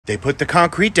They put the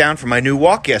concrete down for my new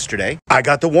walk yesterday. I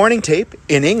got the warning tape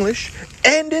in English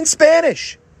and in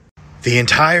Spanish. The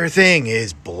entire thing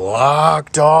is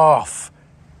blocked off.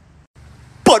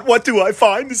 But what do I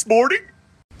find this morning?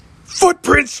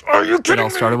 Footprints! Are you kidding me? It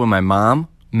all started when my mom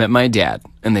met my dad,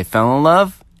 and they fell in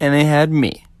love, and they had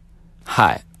me.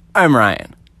 Hi, I'm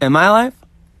Ryan, and my life,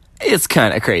 it's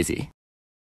kind of crazy.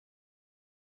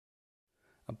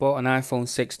 I bought an iPhone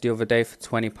 6 the other day for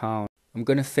 £20. I'm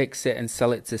going to fix it and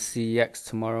sell it to CEX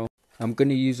tomorrow. I'm going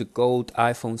to use a gold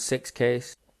iPhone 6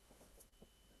 case.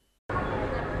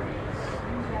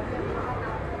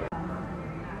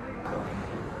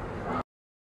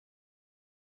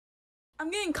 I'm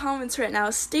getting comments right now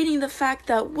stating the fact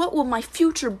that what will my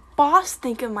future boss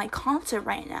think of my content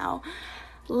right now?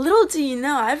 Little do you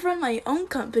know, I've run my own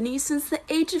company since the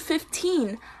age of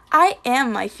 15. I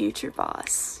am my future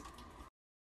boss.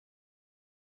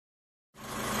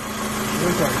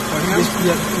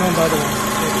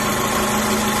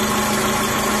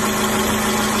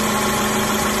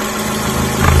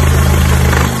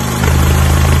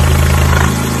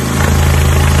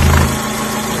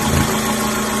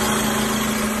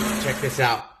 Check this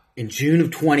out. In June of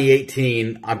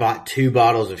 2018, I bought 2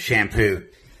 bottles of shampoo.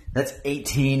 That's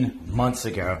 18 months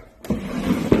ago.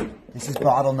 This is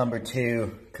bottle number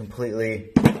 2,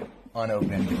 completely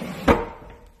unopened.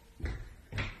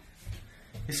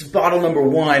 This is bottle number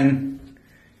 1,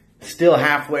 still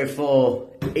halfway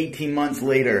full, 18 months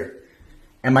later.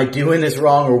 Am I doing this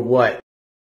wrong or what?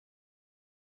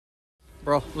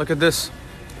 Bro, look at this.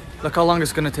 Look how long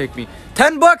it's gonna take me.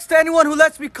 $10 to anyone who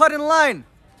lets me cut in line.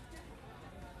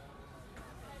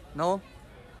 No?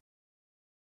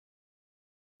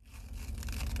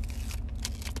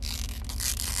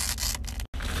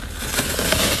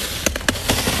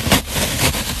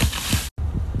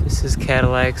 This is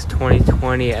Cadillac's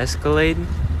 2020 Escalade.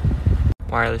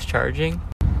 Wireless charging.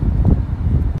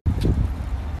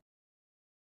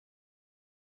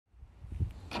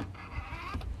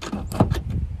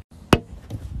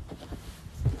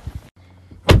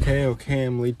 Okay,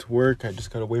 I'm late to work. I just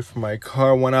gotta wait for my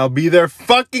car when I'll be there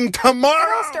fucking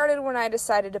tomorrow! It all started when I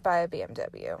decided to buy a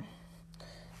BMW.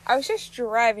 I was just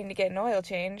driving to get an oil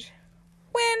change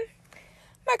when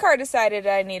my car decided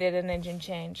I needed an engine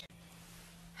change.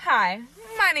 Hi,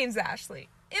 my name's Ashley,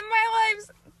 and my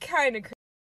life's kinda crazy.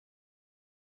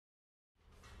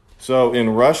 So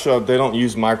in Russia, they don't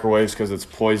use microwaves because it's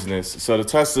poisonous. So to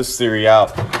test this theory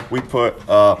out, we put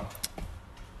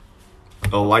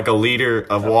like a liter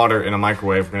of water in a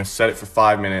microwave. We're gonna set it for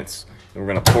 5 minutes, and we're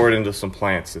gonna pour it into some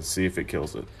plants and see if it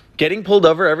kills it. Getting pulled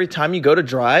over every time you go to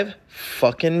drive?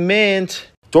 Fucking mint.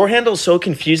 Door handle's so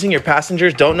confusing your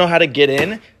passengers don't know how to get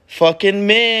in? Fucking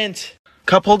mint.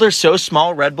 Cup holder's so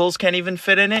small Red Bulls can't even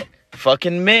fit in it?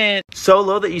 Fucking mint. So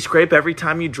low that you scrape every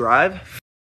time you drive?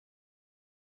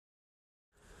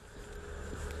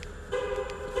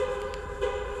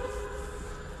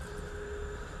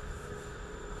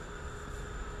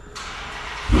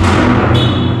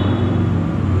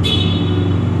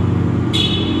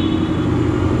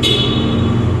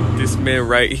 Man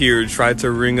right here tried to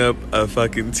ring up a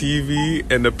fucking TV,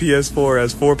 and the PS4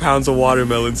 has 4 pounds of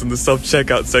watermelons in the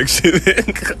self-checkout section.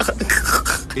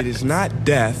 It is not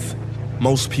death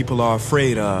most people are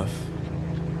afraid of.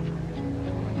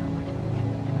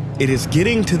 It is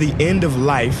getting to the end of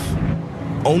life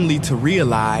only to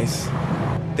realize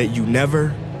that you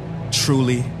never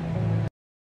truly.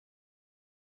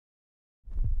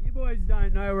 You boys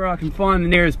don't know where I can find the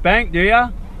nearest bank, do ya?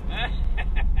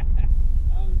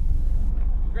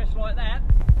 Like that.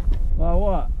 Like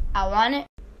what? I want it.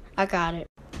 I got it.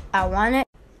 I want it.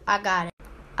 I got it.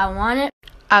 I want it.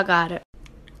 I got it.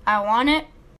 I want it.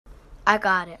 I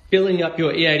got it. Filling up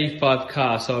your E85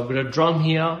 car. So I've got a drum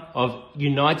here of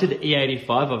United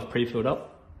E85 I've pre-filled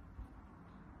up.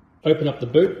 Open up the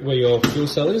boot where your fuel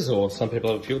cell is, or some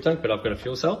people have a fuel tank, but I've got a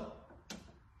fuel cell.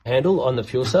 Handle on the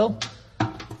fuel cell.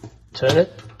 Turn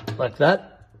it like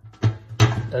that.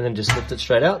 And then just lift it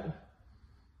straight out.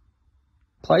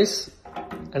 Place,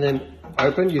 and then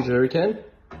open your jerry can.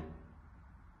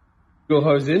 Fuel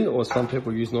hose in, or some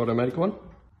people use an automatic one.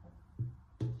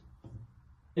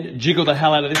 Jiggle the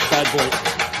hell out of this bad boy.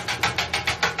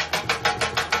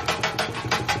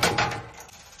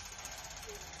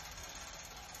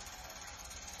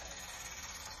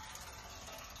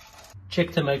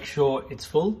 Check to make sure it's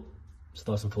full. It's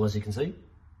nice and full, as you can see.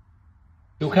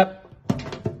 Fuel cap.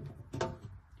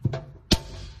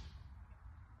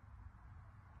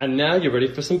 And now you're ready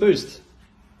for some boost.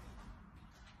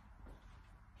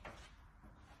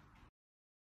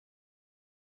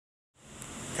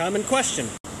 Common question.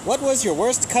 What was your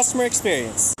worst customer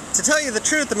experience? To tell you the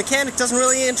truth, the mechanic doesn't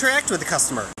really interact with the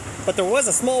customer. But there was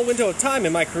a small window of time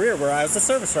in my career where I was a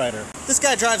service writer. This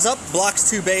guy drives up, blocks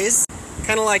 2 bays,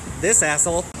 kind of like this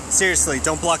asshole. Seriously,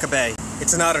 don't block a bay.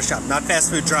 It's an auto shop, not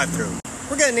fast food drive-thru.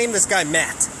 We're gonna name this guy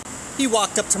Matt. He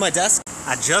walked up to my desk.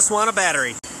 I just want a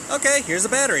battery. Okay, here's a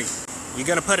battery. You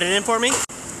gonna put it in for me?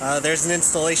 There's an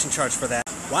installation charge for that.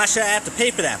 Why should I have to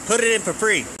pay for that? Put it in for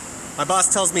free. My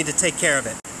boss tells me to take care of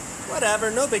it.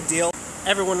 Whatever, no big deal.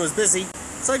 Everyone was busy,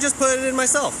 so I just put it in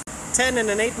myself. 10 and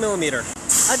an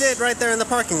 8mm. I did right there in the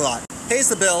parking lot. Pays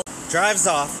the bill, drives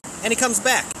off, and he comes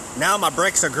back. Now my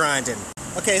brakes are grinding.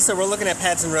 Okay, so we're looking at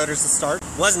pads and rotors to start.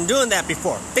 Wasn't doing that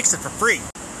before. Fix it for free.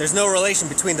 There's no relation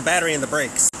between the battery and the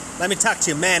brakes. Let me talk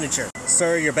to your manager.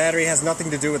 Sir, your battery has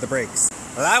nothing to do with the brakes.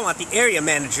 Well, I want the area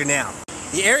manager now.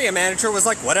 The area manager was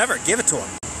like, whatever, give it to him.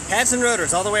 Pads and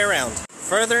rotors all the way around.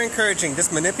 Further encouraging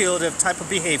this manipulative type of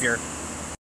behavior.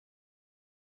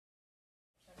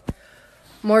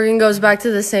 Morgan goes back to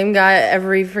the same guy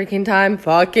every freaking time.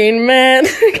 Fucking man.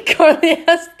 Carly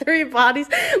has 3 bodies,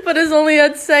 but has only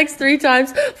had sex 3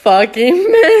 times.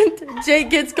 Fucking man.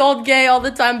 Jake gets called gay all the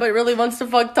time, but really wants to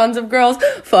fuck tons of girls.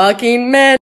 Fucking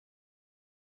man.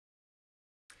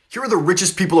 Here are the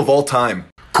richest people of all time.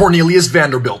 Cornelius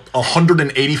Vanderbilt,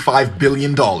 $185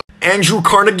 billion. Andrew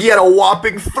Carnegie at a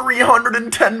whopping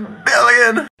 $310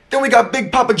 billion. Then we got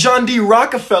Big Papa John D.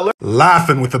 Rockefeller.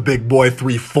 Laughing with a big boy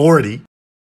 340.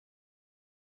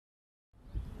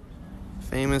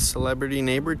 Famous celebrity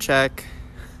neighbor check.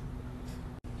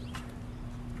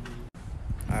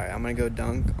 Alright, I'm gonna go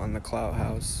dunk on the Clout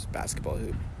House basketball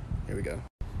hoop. Here we go.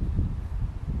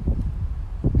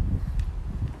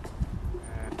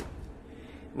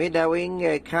 Mr.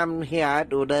 Wing come here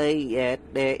today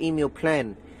at the email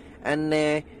plan, and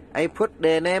I put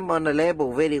the name on the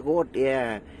label very good,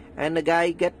 yeah. And the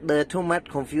guy get the too much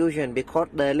confusion because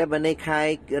the Lebanese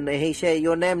guy, he say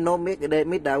your name no make the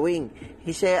Mr. Wing.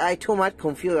 He say I too much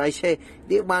confused. I say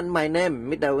this one my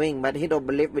name Mr. Wing, but he don't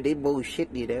believe with this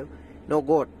bullshit, you know. No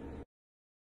good.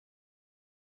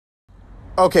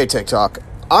 Okay, TikTok.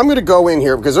 I'm gonna go in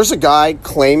here because there's a guy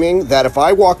claiming that if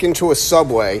I walk into a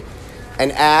Subway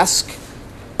and ask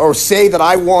or say that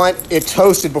I want it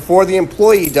toasted before the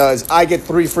employee does, I get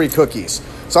 3 free cookies.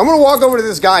 So I'm gonna walk over to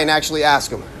this guy and actually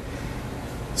ask him,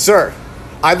 sir,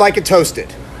 I'd like it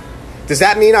toasted. Does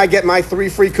that mean I get my 3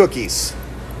 free cookies?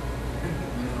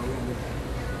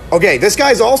 Okay, this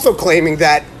guy's also claiming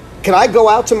that, can I go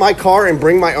out to my car and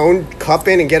bring my own cup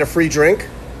in and get a free drink?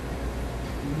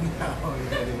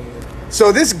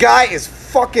 So this guy is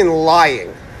fucking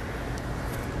lying.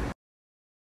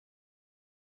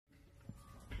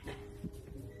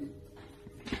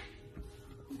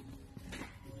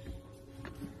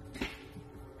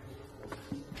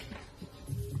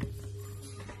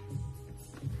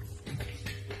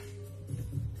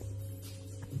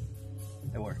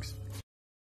 It works.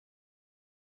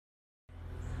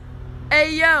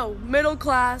 Hey yo, middle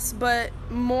class, but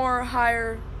more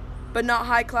higher, but not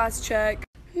high class check.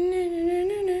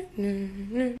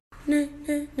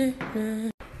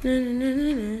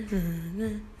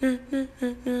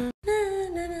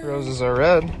 Roses are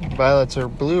red, violets are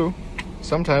blue.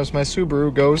 Sometimes my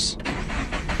Subaru goes.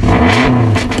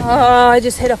 Oh, I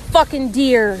just hit a fucking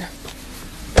deer.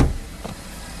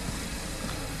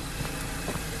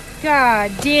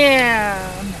 God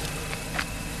damn.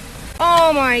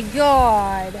 Oh my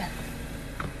god.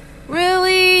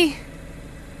 Really?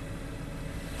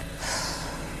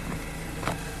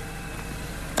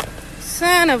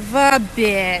 Son of a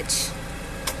bitch.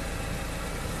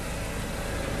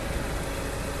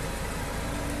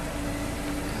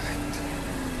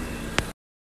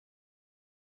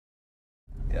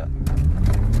 Yeah.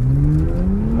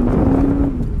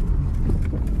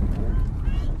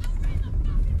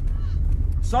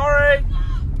 Sorry.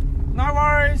 No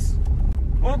worries.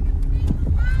 Well,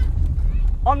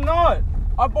 I'm not.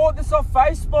 I bought this off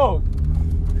Facebook.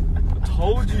 I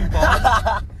told you,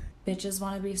 Bob. Bitches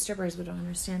want to be strippers but don't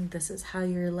understand this is how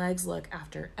your legs look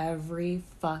after every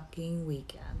fucking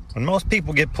weekend. When most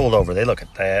people get pulled over, they look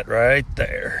at that right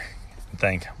there and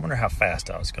think, I wonder how fast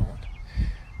I was going.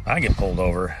 When I get pulled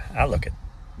over, I look at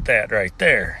that right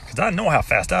there because I know how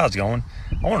fast I was going.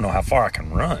 I want to know how far I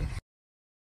can run.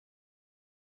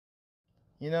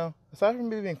 You know, aside from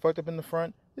me being fucked up in the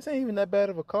front, this ain't even that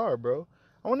bad of a car, bro.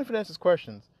 I wonder if it answers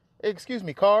questions. Hey, excuse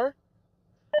me, car?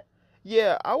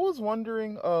 Yeah, I was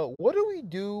wondering, what do we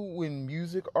do when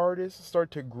music artists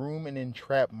start to groom and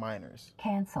entrap minors?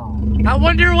 Cancel. I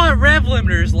wonder what rev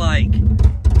limiter's like.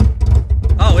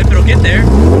 Oh, if it'll get there.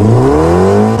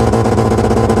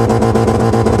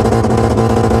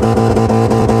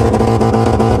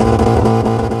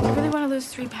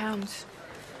 pounds.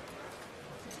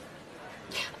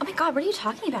 Oh my god, what are you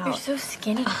talking about? You're so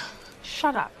skinny.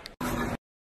 Shut up.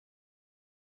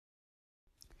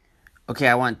 Okay,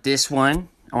 I want this one.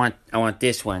 I want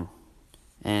this one.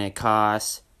 And it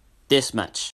costs this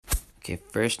much. Okay,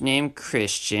 first name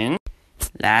Christian.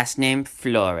 Last name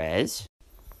Flores.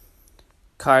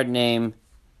 Card name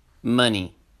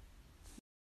Money.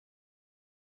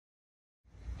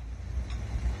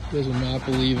 You guys will not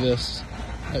believe this.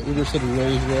 Uber said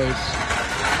Rolls Royce.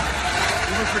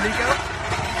 Uber for Nico?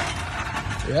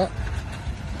 Yeah.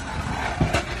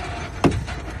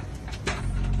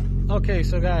 Okay,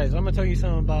 so guys, I'm gonna tell you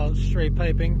something about straight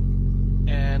piping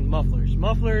and mufflers.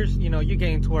 Mufflers, you know, you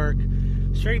gain torque.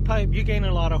 Straight pipe, you gain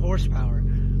a lot of horsepower.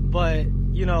 But,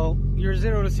 you know, your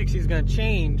 0 to 60 is gonna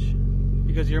change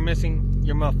because you're missing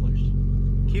your mufflers.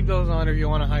 Keep those on if you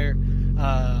want to hire.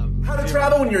 How to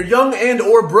travel when you're young and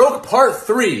or broke, part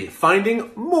 3,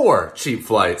 finding more cheap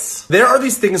flights. There are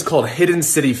these things called hidden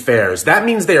city fares. That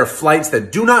means they are flights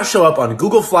that do not show up on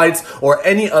Google Flights or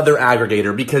any other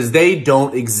aggregator because they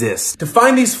don't exist. To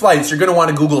find these flights, you're gonna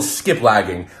wanna Google skip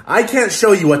lagging. I can't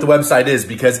show you what the website is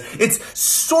because it's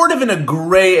sort of in a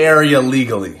gray area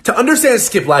legally. To understand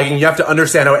skip lagging, you have to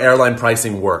understand how airline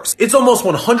pricing works. It's almost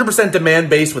 100%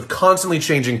 demand-based with constantly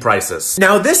changing prices.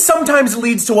 Now, this sometimes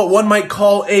leads to what one might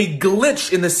call a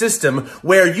glitch in the system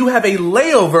where you have a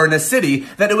layover in a city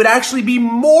that it would actually be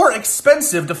more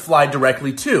expensive to fly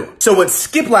directly to. So what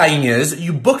skip lagging is,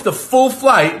 you book the full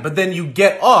flight, but then you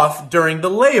get off during the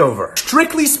layover.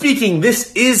 Strictly speaking,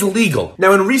 this is legal.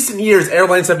 Now, in recent years,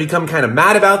 airlines have become kind of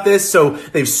mad about this, so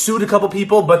they've sued a couple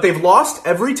people, but they've lost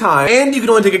every time, and you can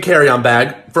only take a carry-on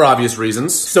bag for obvious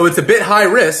reasons. So it's a bit high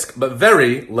risk, but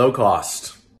very low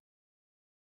cost.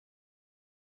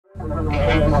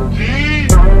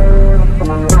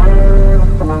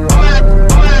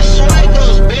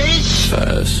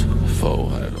 Fast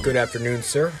forward. Good afternoon,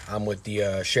 sir. I'm with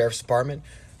the Sheriff's Department.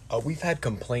 We've had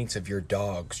complaints of your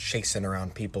dogs chasing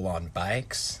around people on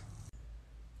bikes.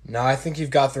 No, I think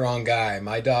you've got the wrong guy.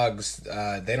 My dogs,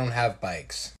 they don't have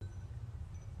bikes.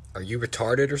 Are you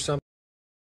retarded or something?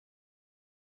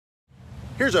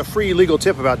 Here's a free legal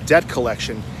tip about debt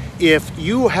collection. If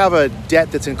you have a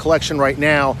debt that's in collection right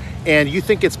now and you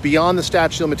think it's beyond the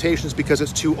statute of limitations because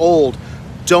it's too old,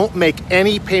 don't make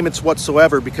any payments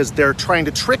whatsoever because they're trying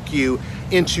to trick you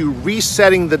into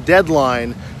resetting the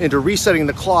deadline, into resetting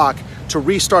the clock to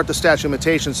restart the statute of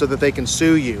limitations so that they can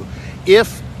sue you.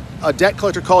 If a debt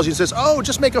collector calls you and says, oh,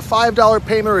 just make a $5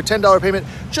 payment or a $10 payment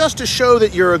just to show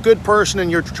that you're a good person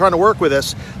and you're trying to work with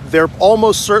us, they're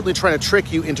almost certainly trying to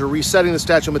trick you into resetting the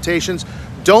statute of limitations.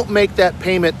 Don't make that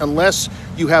payment unless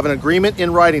you have an agreement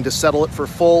in writing to settle it for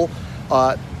full,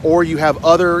 or you have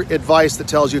other advice that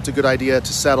tells you it's a good idea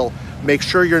to settle. Make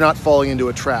sure you're not falling into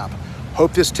a trap.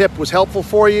 Hope this tip was helpful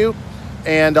for you,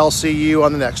 and I'll see you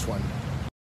on the next one.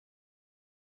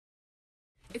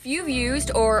 If you've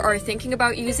used or are thinking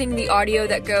about using the audio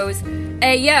that goes,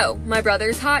 "Hey yo, my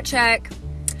brother's hot check,"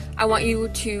 I want you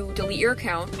to delete your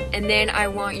account, and then I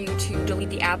want you to delete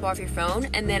the app off your phone,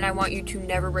 and then I want you to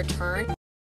never return.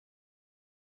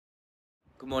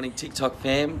 Good morning, TikTok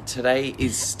fam. Today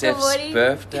is Steph's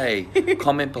birthday.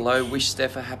 Comment below, wish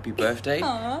Steph a happy birthday.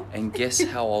 Aww. And guess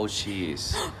how old she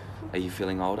is. Are you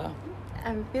feeling older?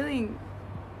 I'm feeling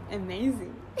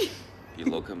amazing. You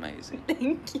look amazing.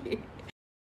 Thank you.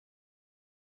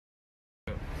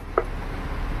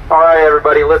 Alright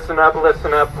everybody, listen up,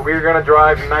 listen up. We're gonna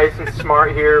drive nice and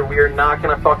smart here. We are not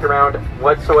gonna fuck around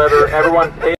whatsoever.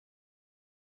 Everyone pay.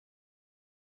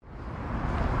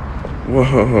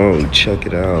 Whoa, check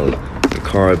it out. The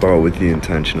car I bought with the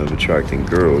intention of attracting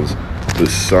girls, but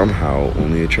somehow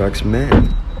only attracts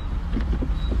men.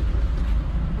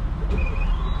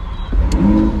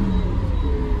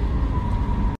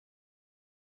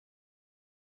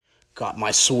 Got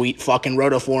my sweet fucking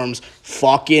rotoforms,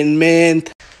 fucking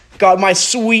mint. Got my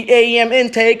sweet AM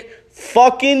intake,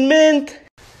 fucking mint.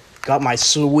 Got my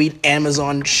sweet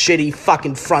Amazon shitty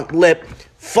fucking front lip,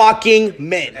 fucking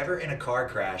mint. Whenever in a car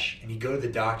crash and you go to the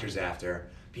doctors after,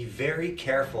 be very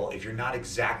careful if you're not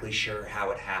exactly sure how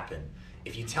it happened.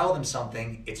 If you tell them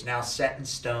something, it's now set in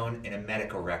stone in a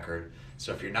medical record.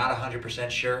 So if you're not 100%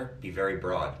 sure, be very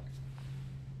broad.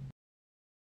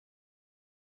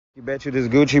 You bet you this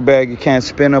Gucci bag you can't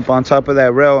spin up on top of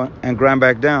that rail and grind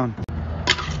back down.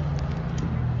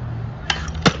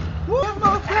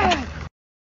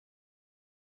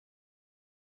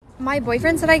 My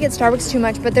boyfriend said I get Starbucks too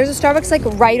much, but there's a Starbucks like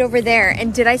right over there.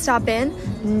 And did I stop in?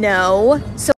 No.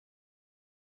 So.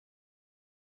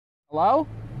 Hello?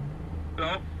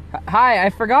 Hi, I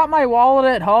forgot my wallet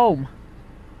at home.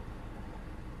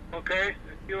 Okay.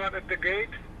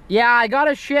 Yeah, I got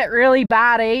a shit really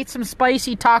bad. I ate some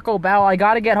spicy Taco Bell. I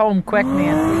gotta get home quick,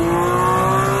 man.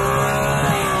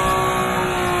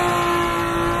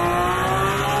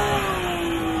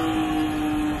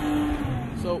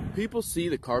 So people see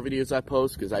the car videos I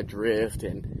post because I drift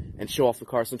and show off the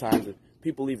car sometimes. And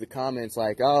people leave the comments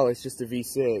like, oh, it's just a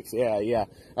V6. Yeah.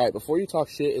 All right, before you talk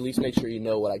shit, at least make sure you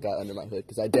know what I got under my hood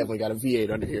because I definitely got a V8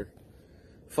 under here.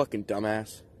 Fucking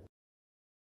dumbass.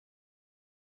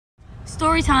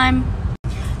 Story time.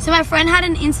 So my friend had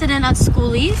an incident at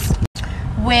schoolies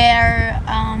where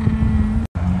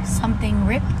something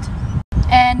ripped,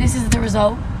 and this is the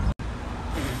result.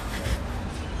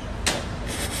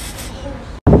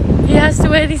 He has to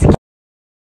wear these.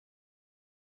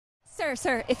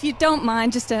 Sir, if you don't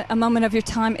mind, just a moment of your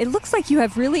time. It looks like you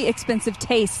have really expensive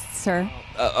tastes, sir.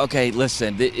 Okay,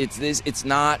 listen, it's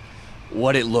not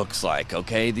what it looks like,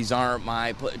 okay? These aren't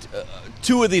my...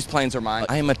 two of these planes are mine.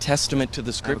 I am a testament to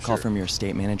the scripture. I have a call from your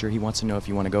estate manager. He wants to know if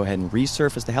you want to go ahead and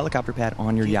resurface the helicopter pad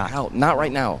on your yacht. Get out. Not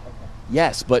right now.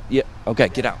 Yes, but... yeah. Okay,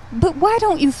 get out. But why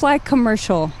don't you fly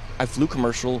commercial? I flew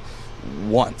commercial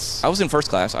once. I was in first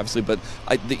class, obviously, but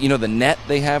the net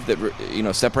they have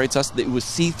that separates us, it was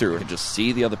see-through. I could just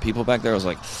see the other people back there. I was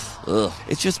like, ugh.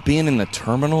 It's just being in the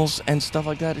terminals and stuff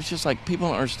like that. It's just like people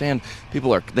don't understand.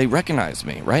 They recognize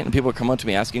me, right? And people come up to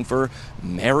me asking for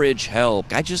marriage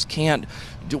help. I just can't.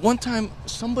 One time,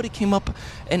 somebody came up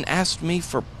and asked me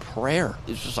for prayer.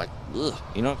 It's just like, ugh,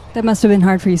 That must have been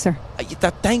hard for you, sir.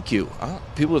 Thank you.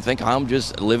 People would think I'm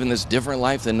just living this different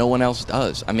life than no one else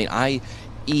does. I mean, I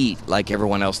eat like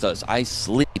everyone else does. I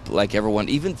sleep like everyone,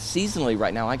 even seasonally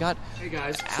right now. Hey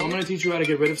guys, so I'm going to teach you how to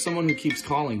get rid of someone who keeps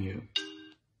calling you.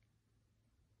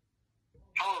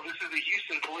 Hello, this is the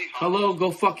Houston Police. Hello,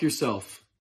 go fuck yourself.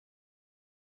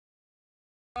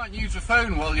 You can't use the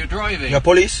phone while you're driving. You're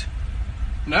police?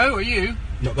 No, are you?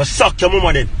 No, go suck your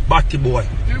mama then, batty boy.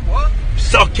 Do what?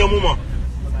 Suck your mama.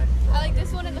 I like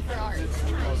this one in the Ferrari.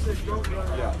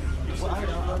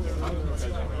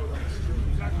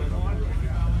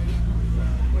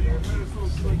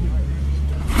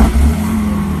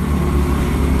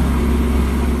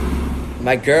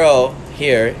 My girl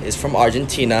here is from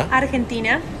Argentina.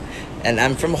 Argentina. And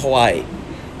I'm from Hawaii.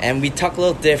 And we talk a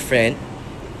little different.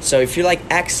 So if you like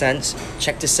accents,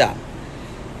 check this out.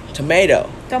 Tomato.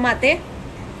 Tomate.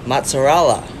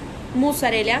 Mozzarella.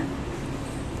 Mozzarella.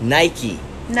 Nike.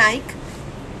 Nike.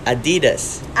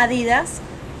 Adidas. Adidas.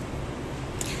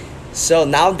 So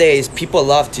nowadays, people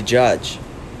love to judge.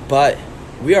 But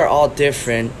we are all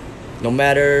different. No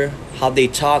matter how they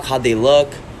talk, how they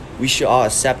look, we should all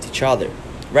accept each other.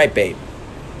 Right, babe?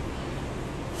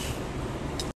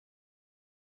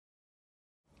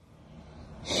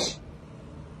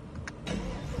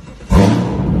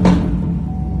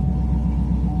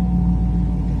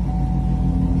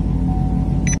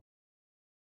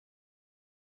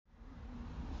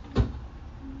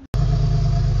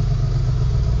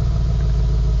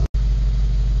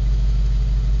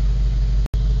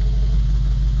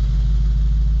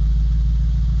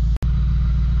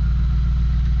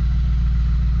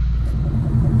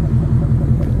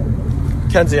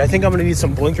 Kenzie, I think I'm gonna need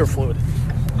some blinker fluid.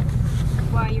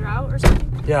 Why, you're out or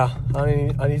something? Yeah,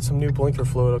 I need some new blinker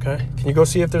fluid, okay? Can you go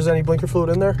see if there's any blinker fluid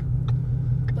in there?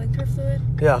 Blinker fluid?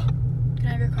 Yeah. Can I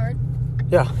have your card?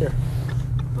 Yeah, here.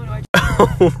 What do I do?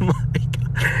 Oh my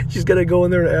god. She's gonna go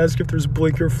in there and ask if there's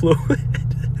blinker fluid.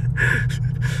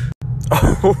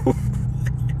 Oh my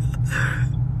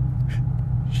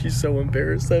god. She's so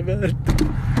embarrassed, I bet.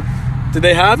 Did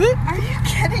they have it? Are you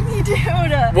kidding me, dude?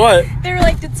 What? They were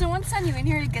like, did someone send you in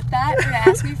here to get that? Or to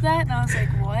ask me for that? And I was like,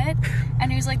 what?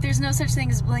 And he was like, there's no such thing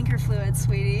as blinker fluid,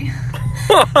 sweetie.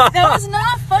 That was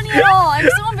not funny at all. I'm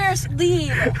so embarrassed.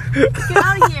 Leave. Get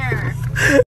out of here.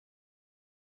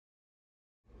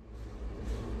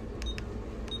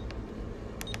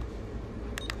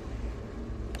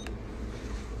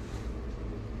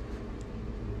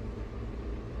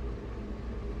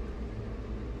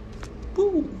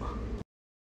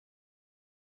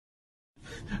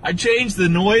 I changed the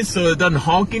noise so it doesn't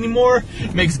honk anymore.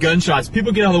 It makes gunshots.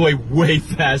 People get out of the way way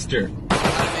faster.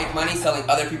 How to make money selling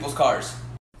other people's cars.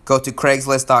 Go to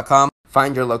Craigslist.com,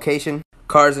 find your location,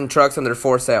 cars and trucks under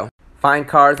for sale. Find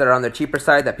cars that are on the cheaper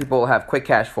side that people will have quick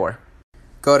cash for.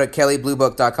 Go to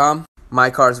kellybluebook.com, my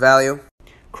car's value,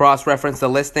 cross-reference the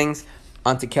listings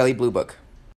onto Kelly Blue Book.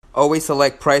 Always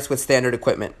select price with standard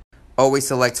equipment. Always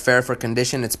select fair for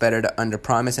condition. It's better to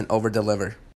under-promise and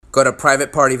over-deliver. Go to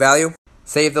private party value.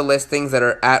 Save the listings that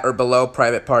are at or below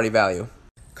private party value.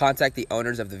 Contact the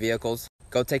owners of the vehicles.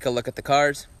 Go take a look at the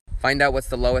cars. Find out what's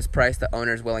the lowest price the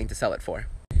owner is willing to sell it for.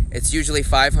 It's usually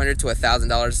 $500 to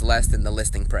 $1,000 less than the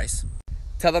listing price.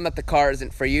 Tell them that the car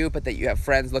isn't for you, but that you have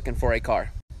friends looking for a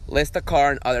car. List the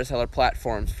car on other seller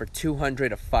platforms for $200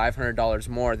 to $500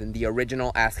 more than the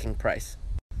original asking price.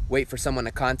 Wait for someone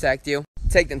to contact you.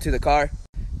 Take them to the car.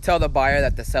 Tell the buyer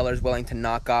that the seller is willing to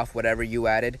knock off whatever you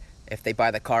added if they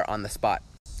buy the car on the spot.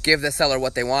 Give the seller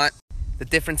what they want. The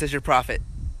difference is your profit.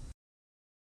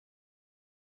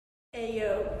 Hey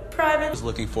yo, private. I was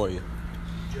looking for you.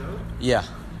 Joe? Yeah,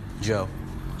 Joe.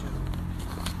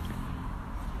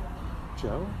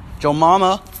 Joe? Joe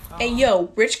Mama. Hey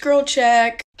yo, rich girl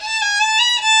check.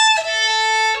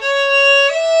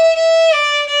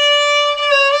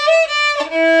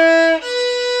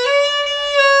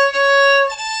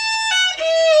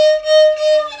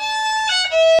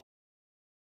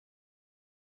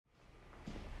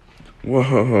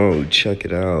 Whoa, check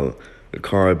it out. A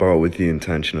car I bought with the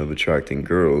intention of attracting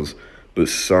girls, but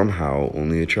somehow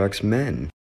only attracts men.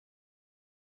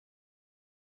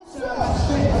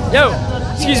 Yo,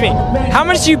 excuse me. How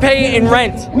much do you pay in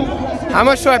rent? How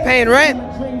much do I pay in rent?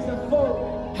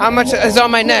 How much is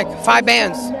on my neck? 5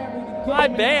 bands.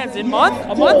 5 bands in month?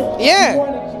 A month?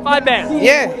 Yeah. 5 bands?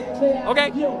 Yeah.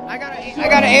 Okay. I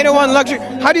got an 801 luxury.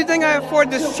 How do you think I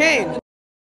afford this chain?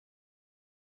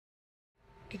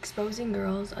 Exposing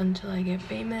girls until I get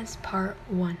famous, part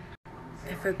 1.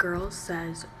 If a girl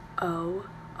says, oh,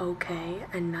 okay,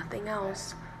 and nothing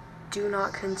else, do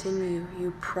not continue.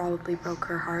 You probably broke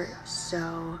her heart,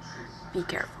 so be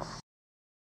careful.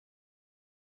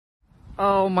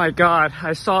 Oh my god,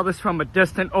 I saw this from a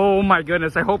distance. Oh my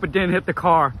goodness, I hope it didn't hit the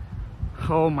car.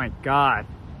 Oh my god.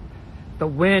 The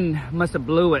wind must have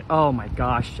blew it. Oh my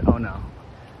gosh, oh no.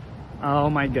 Oh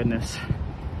my goodness.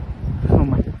 Oh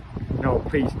my, no,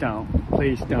 please don't.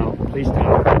 Please don't. Please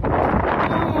don't.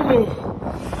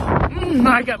 Oh,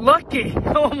 I got lucky.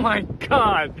 Oh my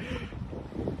god.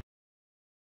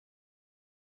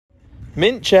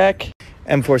 Mint check.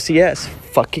 M4CS,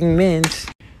 fucking mint.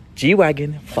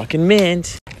 G-Wagon, fucking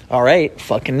mint. Alright,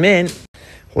 fucking mint.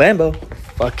 Lambo,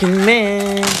 fucking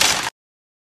mint.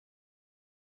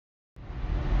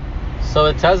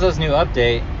 So the Tesla's new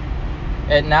update,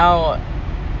 it now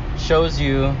shows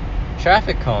you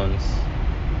traffic cones.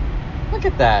 Look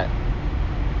at that.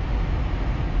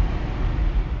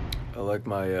 I like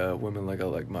my women like I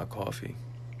like my coffee.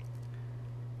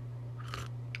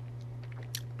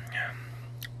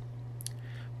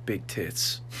 Big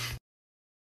tits.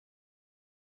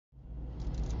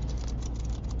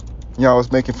 Y'all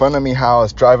was making fun of me how I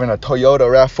was driving a Toyota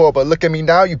RAV4, but look at me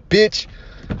now, you bitch.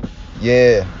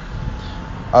 Yeah,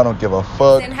 I don't give a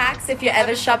fuck. Hacks if you're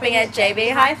ever shopping at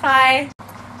JB Hi-Fi.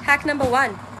 Hack number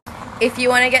 1. If you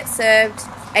want to get served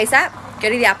ASAP, go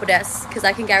to the Apple desk, because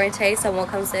I can guarantee someone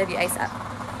will come serve you ASAP.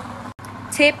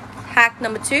 Tip, hack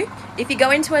number 2. If you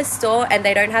go into a store and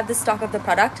they don't have the stock of the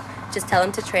product, just tell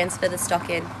them to transfer the stock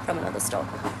in from another store.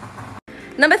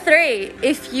 Number 3,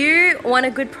 if you want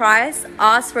a good price,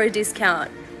 ask for a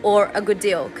discount or a good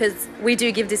deal, because we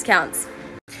do give discounts.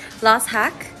 Last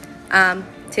hack,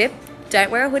 tip,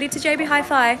 don't wear a hoodie to JB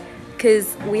Hi-Fi,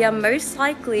 because we are most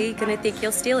likely going to think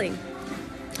you're stealing.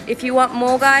 If you want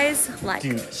more, guys, like...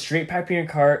 Dude, straight piping your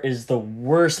car is the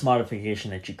worst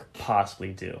modification that you could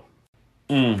possibly do.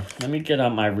 Let me get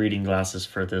out my reading glasses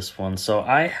for this one. So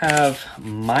I have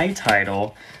my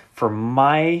title for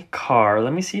my car.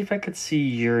 Let me see if I could see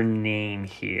your name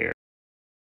here.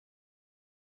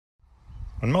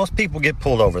 When most people get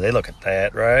pulled over, they look at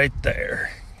that right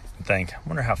there and think, I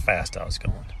wonder how fast I was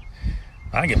going.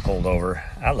 When I get pulled over,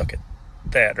 I look at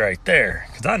that right there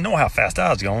because I know how fast I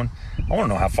was going. I want to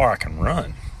know how far I can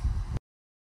run.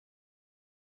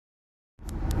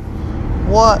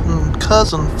 What in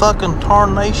cousin fucking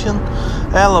tarnation,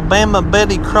 Alabama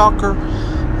Betty Crocker,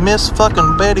 Miss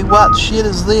fucking Betty White shit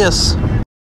is this?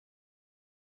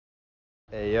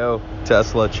 Hey yo,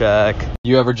 Tesla check.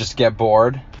 You ever just get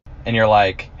bored and you're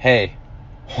like, hey,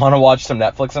 wanna watch some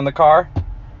Netflix in the car?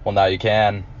 Well, now you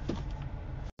can.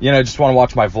 You know, just wanna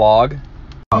watch my vlog?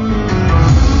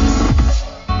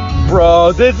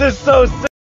 Bro, this is so sick.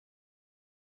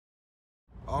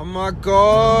 Oh my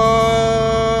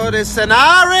god, it's an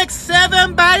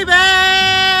RX-7,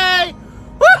 baby!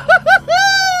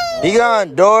 Be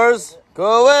gone, doors.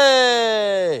 Go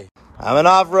away. I'm an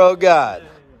off-road god.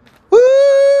 Woo!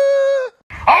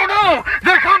 Oh no!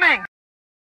 They're coming!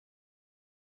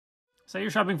 Say you're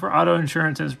shopping for auto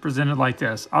insurance and it's presented like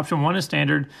this. Option 1 is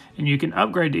standard, and you can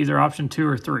upgrade to either option 2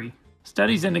 or 3.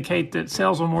 Studies indicate that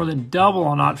sales will more than double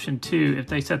on option 2 if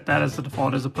they set that as the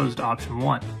default as opposed to option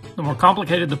 1. The more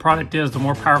complicated the product is, the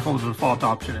more powerful the default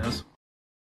option is.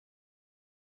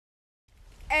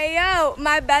 Ayo,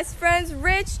 my best friend's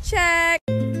rich check.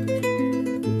 I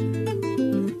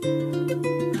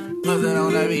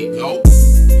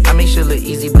make shit look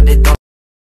easy, but they don't.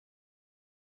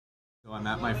 So I'm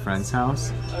at my friend's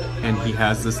house, and he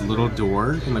has this little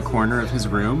door in the corner of his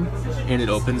room, and it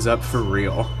opens up for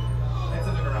real.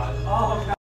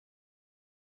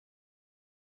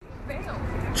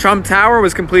 Trump Tower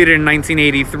was completed in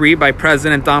 1983 by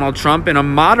President Donald Trump in a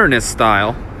modernist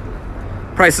style.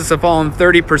 Prices have fallen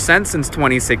 30% since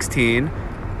 2016,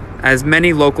 as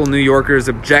many local New Yorkers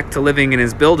object to living in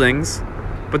his buildings,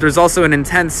 but there's also an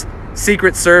intense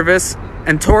Secret Service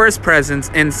and tourist presence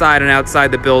inside and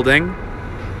outside the building,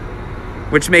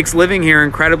 which makes living here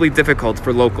incredibly difficult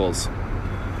for locals.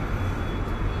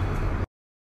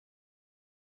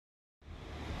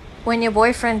 When your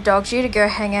boyfriend dogs you to go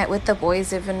hang out with the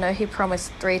boys even though he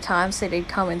promised 3 times that he'd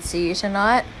come and see you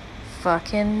tonight,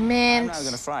 fucking mint. I'm now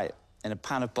going to fry it in a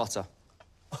pan of butter.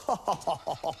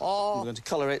 We're going to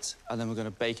colour it, and then we're going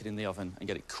to bake it in the oven and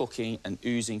get it cooking and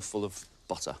oozing full of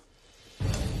butter.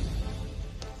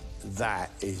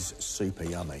 That is super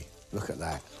yummy. Look at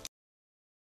that.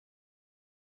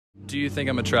 Do you think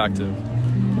I'm attractive?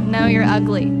 No, you're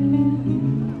ugly.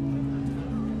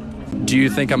 Do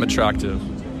you think I'm attractive?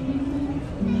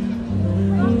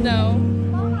 No.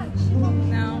 No.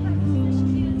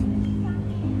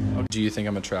 Do you think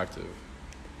I'm attractive?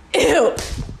 Ew.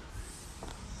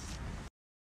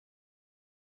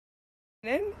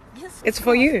 It's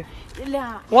for you.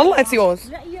 Wallah, it's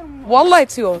yours. Wallah,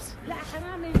 it's yours.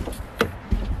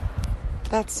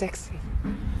 That's sexy.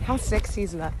 How sexy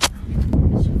is that?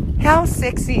 How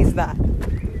sexy is that?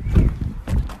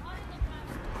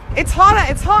 It's hot.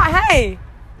 It's hot. Hey.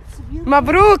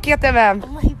 مبروك يا تمام.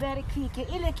 الله يبارك فيك.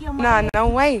 إلك يا ماما. No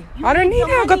way. I don't need it.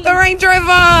 I got the Range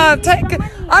Rover. Take it.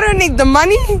 I don't need the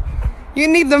money. You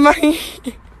need the money.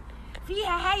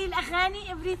 فيها هاي الأغاني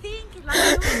everything.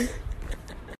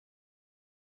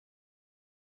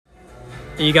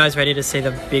 Are you guys ready to see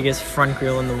the biggest front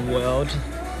grille in the world?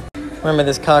 Remember,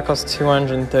 this car costs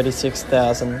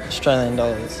 236,000 Australian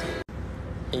dollars.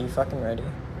 Are you fucking ready?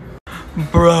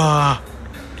 Bruh.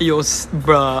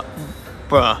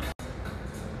 Bruh.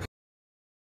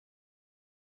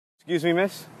 Excuse me,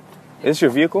 miss? Is this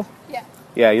your vehicle? Yeah.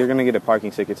 Yeah, you're gonna get a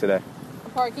parking ticket today. A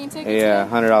parking ticket? Yeah,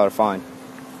 today? $100 fine.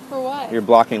 For what? You're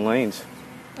blocking lanes.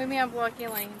 What do you mean I'm blocking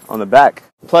lanes? On the back.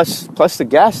 Plus the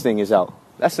gas thing is out.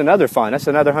 That's another fine. That's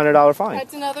another $100 fine.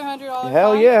 That's another $100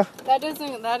 Hell fine? yeah. That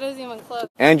doesn't even close.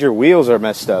 And your wheels are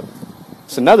messed up.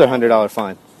 It's another $100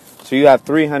 fine. So you have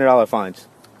 $300 fines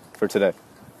for today.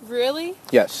 Really?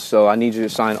 Yes, so I need you to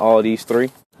sign all of these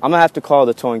 3. I'm gonna have to call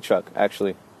the towing truck,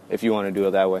 actually, if you want to do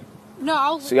it that way. No,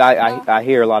 I'll... See, I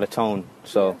hear a lot of tone,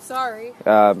 so... Sorry.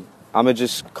 I'm gonna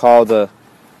just call the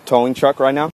towing truck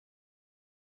right now.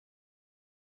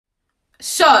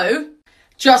 So,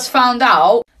 just found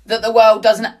out that the world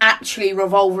doesn't actually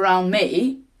revolve around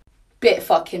me. Bit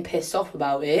fucking pissed off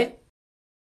about it.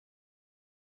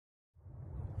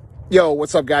 Yo,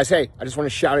 what's up, guys? Hey, I just want to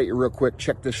shout at you real quick.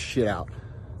 Check this shit out.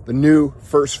 The new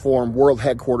First Form World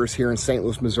Headquarters here in St.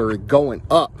 Louis, Missouri, going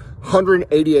up.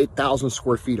 188,000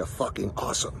 square feet of fucking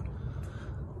awesome.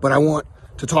 But I want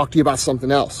to talk to you about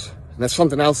something else. And that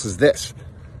something else is this.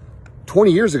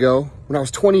 20 years ago, when I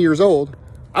was 20 years old,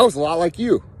 I was a lot like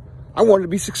you. I wanted to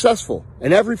be successful.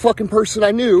 And every fucking person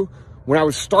I knew, when I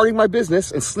was starting my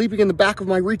business and sleeping in the back of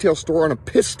my retail store on a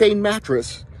piss-stained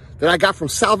mattress that I got from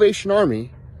Salvation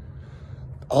Army,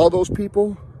 all those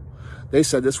people, they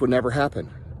said this would never happen.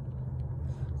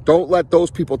 Don't let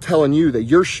those people telling you that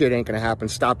your shit ain't gonna happen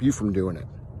stop you from doing it.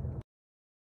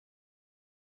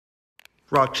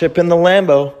 Rock chip in the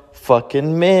Lambo.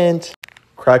 Fucking mint.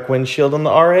 Crack windshield on the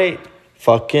R8.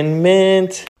 Fucking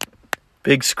mint.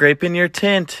 Big scrape in your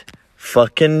tint.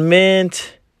 Fucking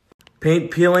mint.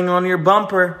 Paint peeling on your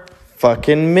bumper.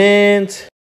 Fucking mint.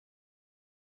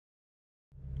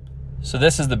 So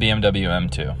this is the BMW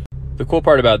M2. The cool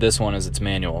part about this one is it's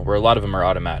manual, where a lot of them are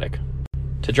automatic.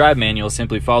 To drive manual,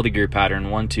 simply follow the gear pattern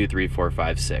 1, 2, 3, 4,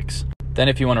 5, 6. Then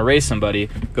if you want to race somebody,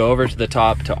 go over to the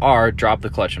top to R, drop the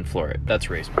clutch and floor it. That's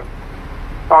race mode.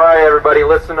 Alright everybody,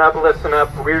 listen up, listen up.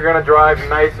 We're gonna drive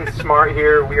nice and smart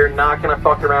here. We are not gonna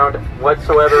fuck around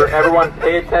whatsoever. Everyone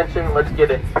pay attention, let's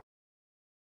get it.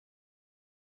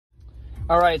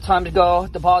 Alright, time to go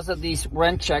deposit these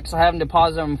rent checks. I haven't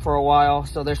deposited them for a while.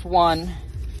 So there's 1,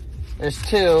 there's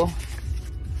 2,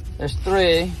 there's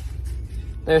 3,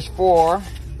 there's 4,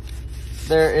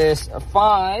 there is a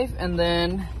 5, and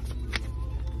then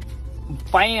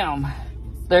bam,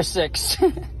 there's 6.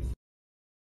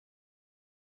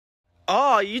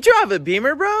 Oh, you drive a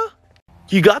Beamer, bro?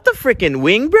 You got the freaking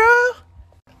wing, bro?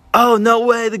 Oh, no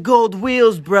way, the gold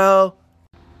wheels, bro.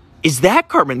 Is that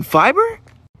carbon fiber?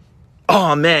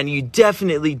 Oh, man, you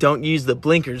definitely don't use the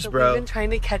blinkers, We've bro. been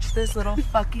trying to catch this little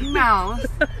fucking mouse.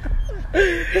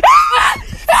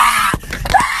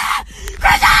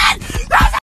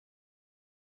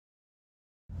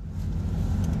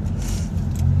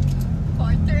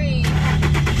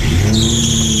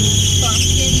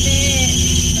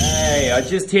 Hey, I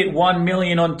just hit 1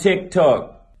 million on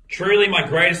TikTok. Truly my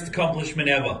greatest accomplishment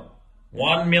ever.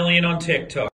 1 million on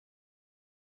TikTok.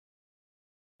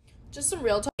 Just some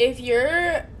real talk. If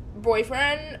your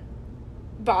boyfriend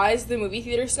buys the movie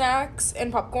theater snacks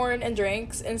and popcorn and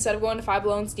drinks instead of going to Five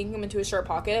Below and sneaking them into his shirt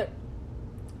pocket,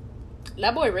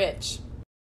 that boy rich.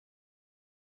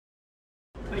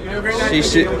 She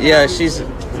should, yeah, she's,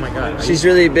 oh my God, she's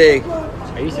really big.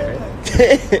 Are you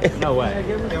serious? No way.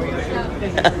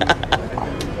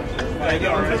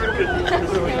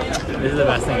 This is the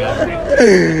best thing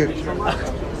ever.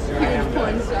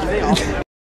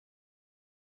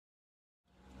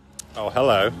 Oh,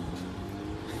 hello.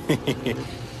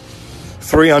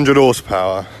 300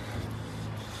 horsepower.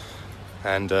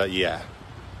 And, yeah.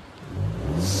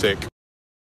 Sick.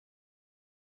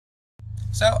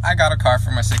 So, I got a car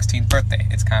for my 16th birthday.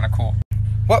 It's kind of cool.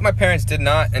 What my parents did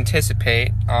not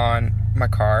anticipate on my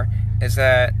car is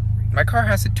that my car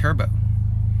has a turbo.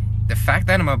 The fact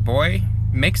that I'm a boy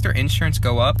makes their insurance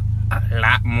go up a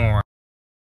lot more.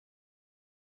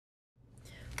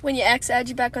 When your ex adds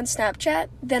you back on Snapchat,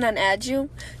 then unadd you.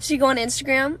 So you go on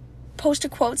Instagram, post a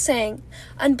quote saying,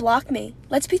 "Unblock me.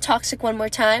 Let's be toxic one more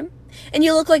time." And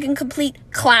you look like a complete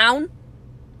clown.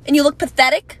 And you look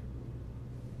pathetic.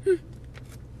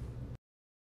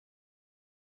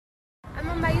 I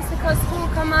remember I used to go to school,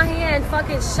 come out here and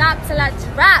fucking shop till I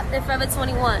dropped in Forever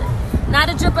 21. Now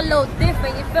the drip a little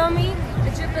different, you feel me?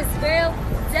 The drip is real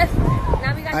different.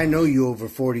 Now we got I know you over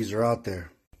 40s are out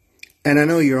there. And I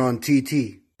know you're on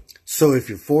TT. So if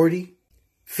you're 40,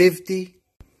 50,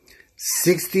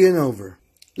 60 and over,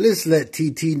 let's let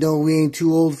TT know we ain't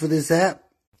too old for this app.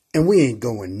 And we ain't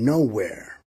going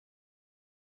nowhere.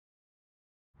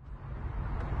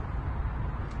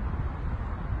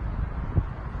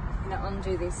 Now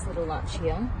undo this little latch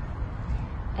here,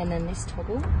 and then this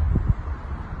toggle.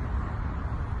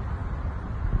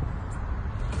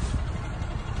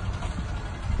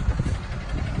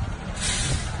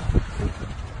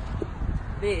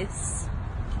 This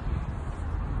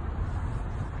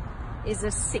is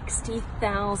a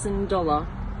 $60,000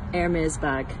 Hermes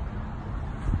bag,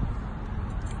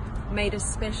 made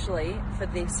especially for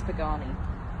this Pagani.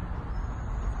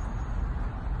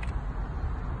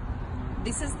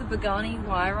 This is the Pagani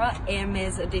Huayra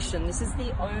Hermes edition. This is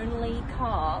the only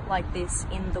car like this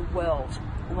in the world,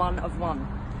 one of one.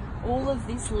 All of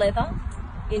this leather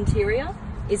interior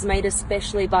is made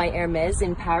especially by Hermes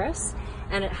in Paris,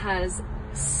 and it has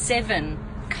 7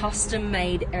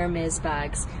 custom-made Hermes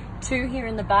bags. 2 here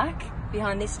in the back,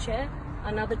 behind this chair,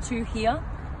 another 2 here,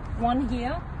 1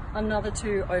 here, another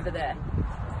 2 over there.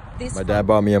 My dad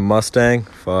bought me a Mustang,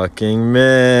 fucking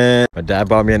mint. My dad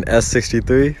bought me an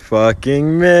S63,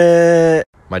 fucking mint.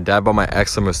 My dad bought my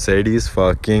ex a Mercedes,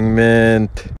 fucking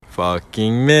mint.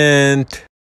 Fucking mint.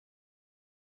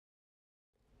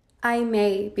 I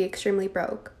may be extremely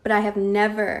broke, but I have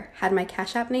never had my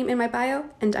Cash App name in my bio,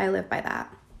 and I live by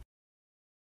that.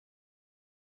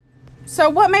 So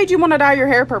what made you want to dye your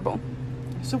hair purple?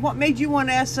 So what made you want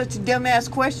to ask such a dumbass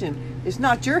question? It's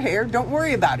not your hair, don't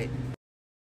worry about it.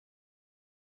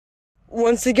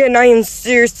 Once again, I am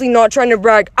seriously not trying to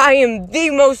brag. I am the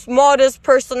most modest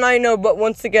person I know, but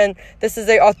once again, this is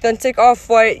a authentic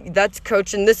Off-White. That's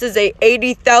Coach, and this is a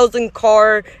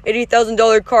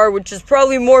 $80,000 car, which is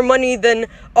probably more money than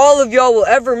all of y'all will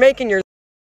ever make in your.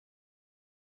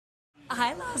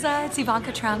 Hi, Liza. It's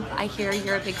Ivanka Trump. I hear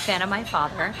you're a big fan of my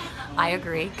father. I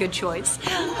agree. Good choice.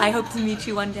 I hope to meet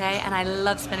you one day, and I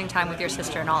love spending time with your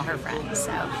sister and all her friends.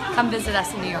 So come visit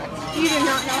us in New York. You do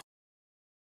not know.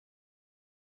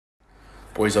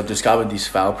 Boys, I've discovered this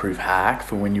fail-proof hack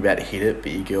for when you're about to hit it,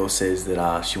 but your girl says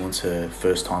that she wants her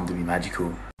first time to be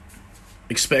magical.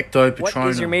 Expecto Patronum. What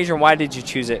is your major and why did you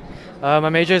choose it? My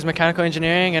major is mechanical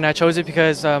engineering, and I chose it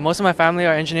because most of my family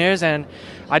are engineers, and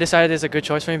I decided it's a good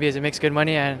choice for me because it makes good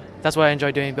money, and that's what I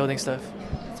enjoy doing, building stuff.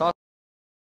 It's awesome.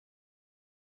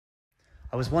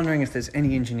 I was wondering if there's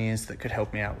any engineers that could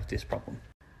help me out with this problem.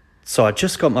 So I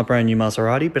just got my brand new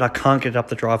Maserati, but I can't get it up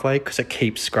the driveway because it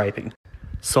keeps scraping.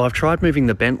 So I've tried moving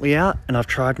the Bentley out and I've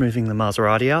tried moving the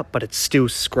Maserati out, but it still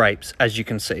scrapes, as you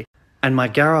can see. And my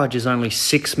garage is only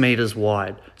 6 meters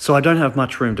wide, so I don't have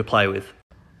much room to play with.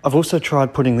 I've also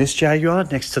tried putting this Jaguar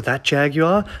next to that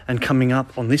Jaguar and coming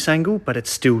up on this angle, but it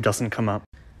still doesn't come up.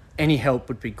 Any help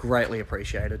would be greatly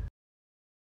appreciated.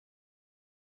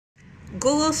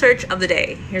 Google search of the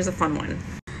day. Here's a fun one.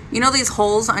 You know these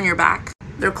holes on your back?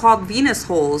 They're called Venus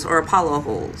holes or Apollo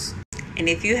holes. And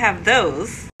if you have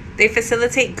those, they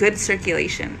facilitate good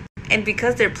circulation. And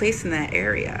because they're placed in that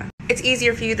area, it's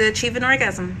easier for you to achieve an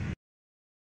orgasm.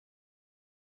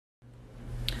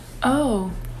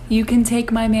 Oh, you can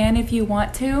take my man if you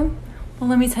want to? Well,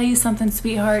 let me tell you something,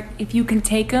 sweetheart. If you can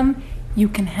take him, you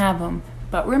can have him.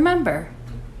 But remember,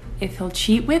 if he'll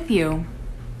cheat with you,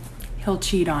 he'll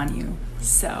cheat on you.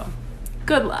 So,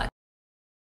 good luck.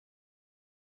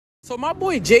 So my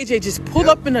boy JJ just pulled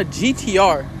up in a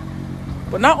GTR.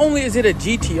 But not only is it a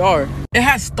GTR, it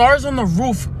has stars on the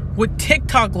roof with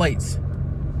TikTok lights.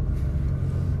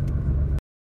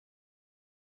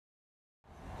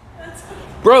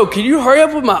 Bro, can you hurry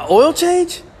up with my oil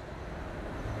change?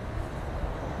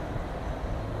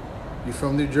 You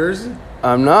from New Jersey?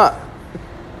 I'm not.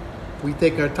 We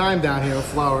take our time down here in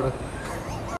Florida.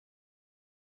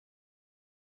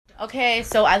 Okay,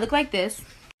 so I look like this.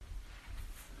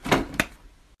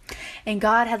 And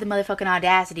God had the motherfucking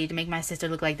audacity to make my sister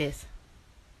look like this.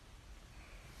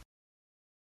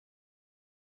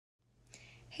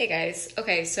 Hey guys,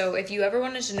 okay, so if you ever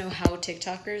wanted to know how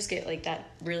TikTokers get like that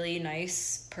really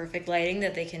nice, perfect lighting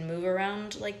that they can move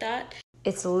around like that,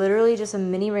 It's literally just a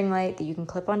mini ring light that you can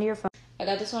clip onto your phone. I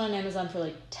got this one on Amazon for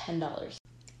like $10.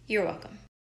 you're welcome.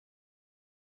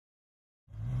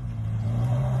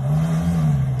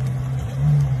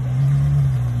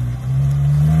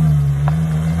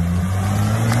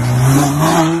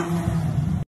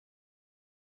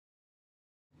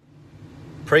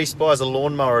 Priest buys a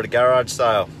lawnmower at a garage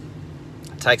sale,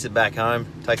 takes it back home,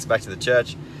 takes it back to the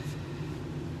church,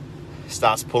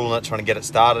 starts pulling it, trying to get it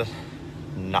started,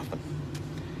 nothing.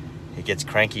 He gets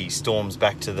cranky, he storms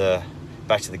back to the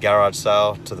garage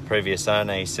sale, to the previous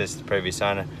owner. He says to the previous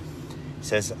owner, he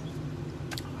says,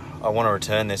 I want to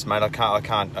return this, mate, I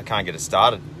can't get it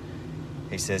started.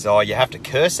 He says, oh, you have to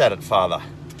curse at it, Father.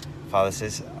 Father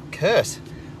says, curse?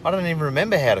 I don't even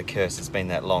remember how to curse, it's been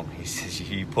that long. He says,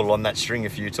 you pull on that string a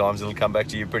few times, it'll come back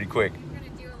to you pretty quick. We're gonna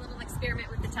do a little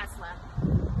experiment with the Tesla.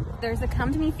 There's a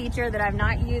come to me feature that I've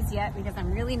not used yet because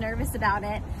I'm really nervous about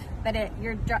it, but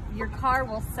your car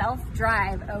will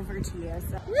self-drive over to you.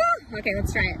 So. Okay,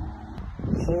 let's try it.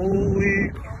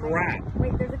 Holy crap.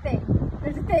 Wait, there's a thing.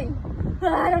 There's a thing.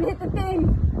 I don't hit the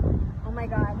thing. Oh my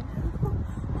God.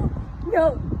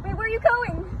 No, wait, where are you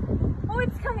going? Oh,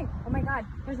 it's coming. Oh my God,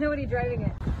 there's nobody driving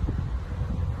it.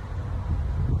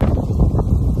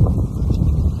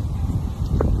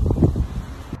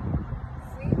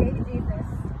 Sweet baby Jesus.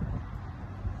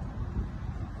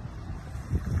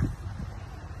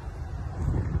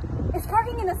 It's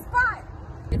parking in a spot.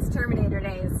 It's Terminator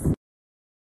days.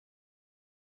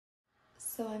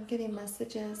 So I'm getting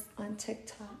messages on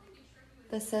TikTok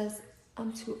that says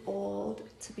I'm too old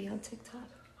to be on TikTok.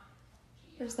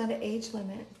 There's not an age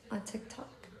limit on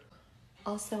TikTok.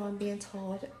 Also, I'm being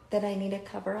told that I need to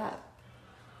cover up.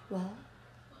 Well,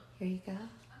 here you go.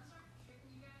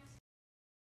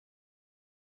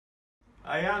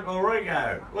 Hey, Uncle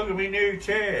Rico, look at me new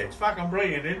chair. It's fucking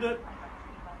brilliant, isn't it?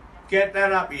 Get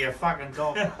that up, you fucking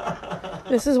dog.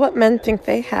 This is what men think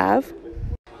they have.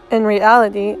 In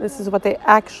reality, this is what they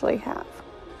actually have.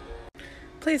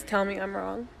 Please tell me I'm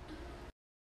wrong.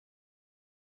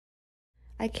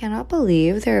 I cannot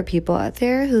believe there are people out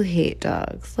there who hate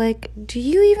dogs. Like, do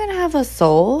you even have a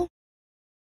soul?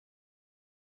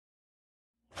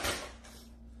 If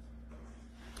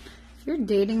you're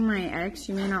dating my ex,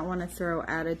 you may not want to throw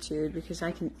attitude because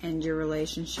I can end your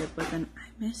relationship with an I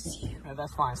miss you. Yeah,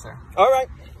 that's fine, sir. All right.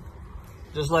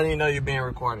 Just letting you know you're being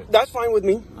recorded. That's fine with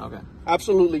me. Okay.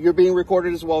 Absolutely. You're being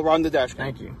recorded as well. We're on the dash cam.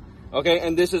 Thank you. Okay,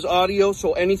 and this is audio,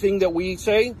 so anything that we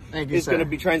say is sir. going to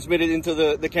be transmitted into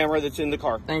the camera that's in the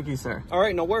car. Thank you, sir. All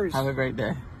right, no worries. Have a great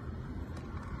day.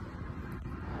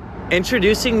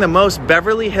 Introducing the most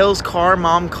Beverly Hills car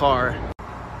mom car.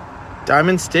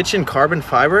 Diamond stitch and carbon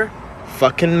fiber?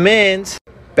 Fucking mint.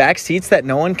 Back seats that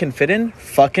no one can fit in?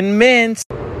 Fucking mint.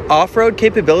 Off-road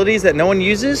capabilities that no one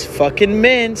uses? Fucking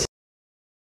mint.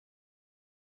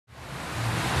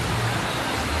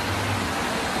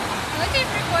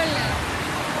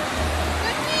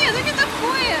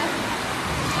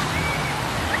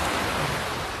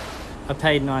 I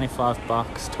paid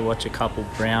 $95 to watch a couple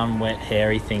brown, wet,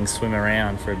 hairy things swim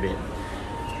around for a bit.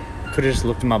 Could have just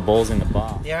looked at my balls in the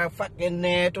bath. Yeah, fucking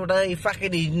today,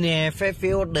 fucking in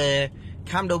Fairfield,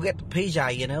 come to get pizza,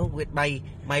 you know, with my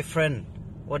friend.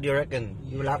 What do you reckon?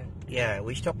 You love? Yeah,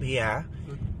 we stop here,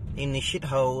 in the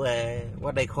shithole,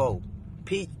 what they call,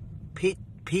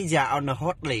 pizza on the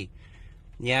hotly.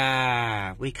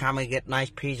 Yeah, we come and get nice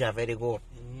pizza, very good.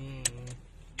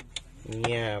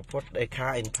 Yeah, put the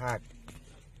car in park.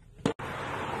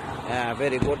 Yeah,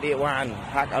 very good one.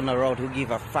 Park on the road to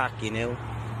give a fuck, you know.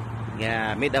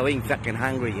 Yeah, me doing fucking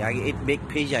hungry. I eat big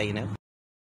pizza, you know.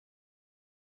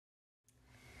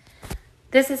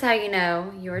 This is how you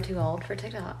know you're too old for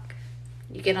TikTok.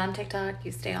 You get on TikTok,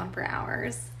 you stay on for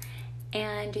hours,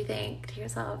 and you think to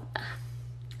yourself,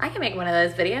 I can make one of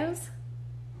those videos.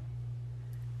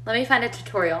 Let me find a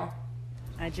tutorial.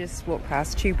 I just walked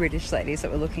past two British ladies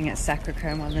that were looking at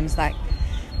Sacre-Coeur, and one of them's like,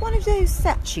 one of those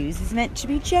statues is meant to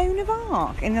be Joan of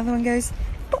Arc. And the other one goes,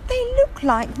 but they look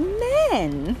like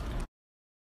men.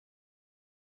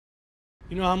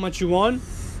 You know how much you won?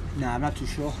 Nah, I'm not too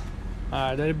sure.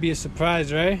 Alright, that'd be a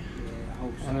surprise, right? Yeah, I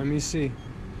hope so. Let me see.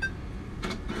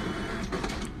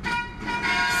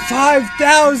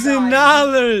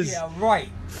 $5,000! Yeah, right.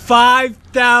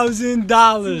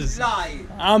 $5,000! Lying.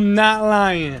 I'm not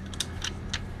lying.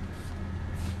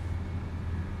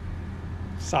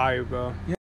 Sorry, bro.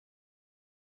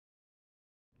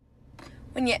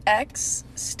 When your ex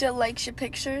still likes your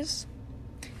pictures,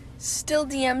 still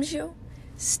DMs you,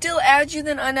 still adds you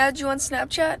then unadds you on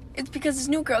Snapchat, it's because his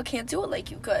new girl can't do it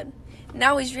like you could.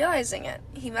 Now he's realizing it.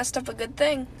 He messed up a good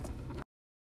thing.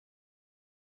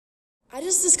 I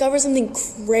just discovered something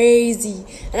crazy,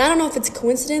 and I don't know if it's a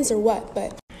coincidence or what,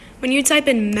 but when you type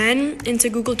in men into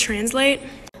Google Translate,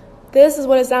 this is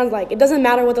what it sounds like. It doesn't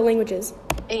matter what the language is.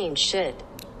 Ain't shit.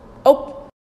 Oh.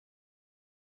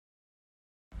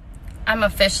 I'm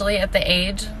officially at the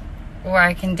age where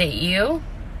I can date you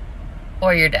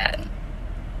or your dad.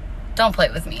 Don't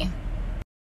play with me.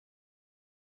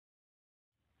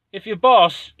 If your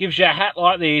boss gives you a hat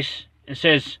like this and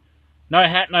says, no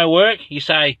hat, no work, you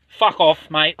say, fuck off,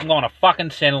 mate, I'm going to fucking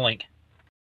Centrelink.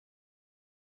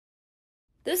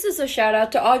 This is a shout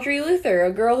out to Audrey Luther,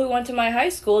 a girl who went to my high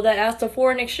school that asked a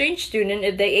foreign exchange student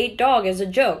if they ate dog as a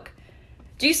joke.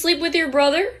 Do you sleep with your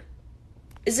brother?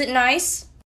 Is it nice?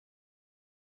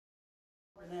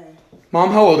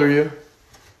 Mom, how old are you?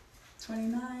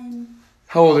 29.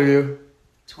 How old are you?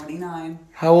 29.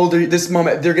 How old are you? This mom,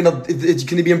 it's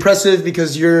gonna be impressive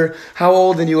because you're how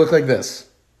old and you look like this?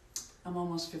 I'm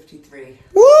almost 53.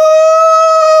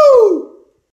 Woo!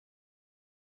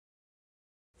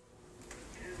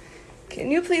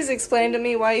 Can you please explain to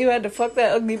me why you had to fuck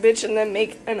that ugly bitch and then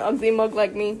make an ugly mug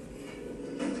like me?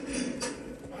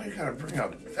 Why you gotta bring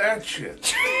up that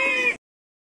shit?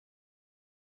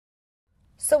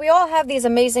 So we all have these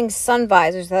amazing sun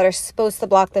visors that are supposed to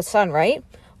block the sun, right?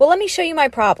 Well, let me show you my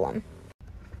problem.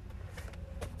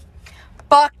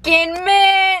 Fucking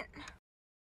mint!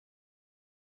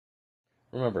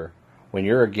 Remember, when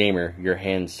you're a gamer, your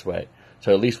hands sweat.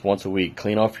 So at least once a week,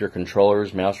 clean off your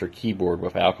controllers, mouse, or keyboard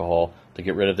with alcohol to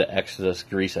get rid of the excess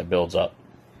grease that builds up.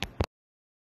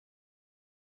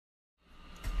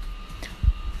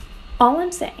 All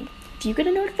I'm saying, if you get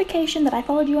a notification that I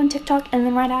followed you on TikTok and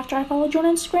then right after I followed you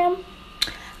on Instagram,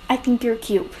 I think you're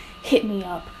cute. Hit me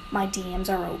up. My DMs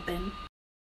are open.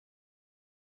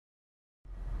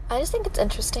 I just think it's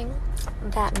interesting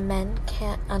that men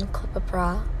can't unclip a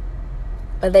bra,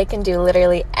 but they can do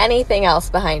literally anything else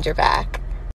behind your back.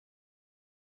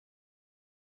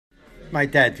 My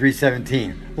dad,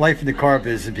 317. Life in the car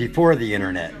business before the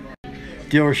internet.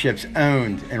 Dealerships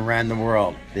owned and ran the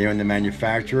world. They owned the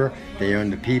manufacturer, they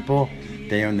owned the people,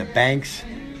 they owned the banks.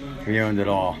 We owned it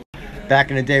all. Back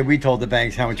in the day, we told the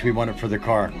banks how much we wanted for the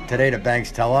car. Today, the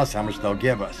banks tell us how much they'll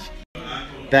give us.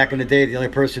 Back in the day, the only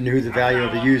person who knew the value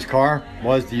of a used car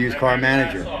was the used car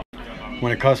manager.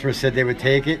 When a customer said they would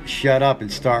take it, shut up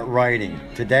and start writing.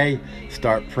 Today,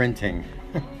 start printing.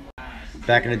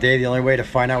 Back in the day, the only way to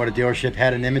find out what a dealership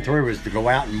had in inventory was to go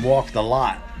out and walk the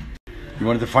lot. You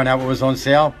wanted to find out what was on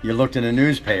sale? You looked in the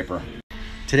newspaper.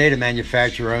 Today, the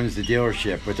manufacturer owns the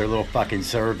dealership with their little fucking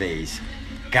surveys.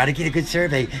 Gotta get a good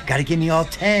survey. Gotta give me all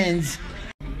 10s.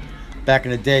 Back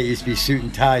in the day, it used to be suit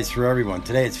and ties for everyone.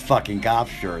 Today, it's fucking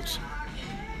golf shirts.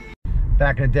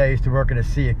 Back in the day, I used to work in a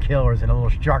sea of killers in a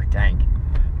little shark tank.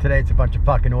 Today, it's a bunch of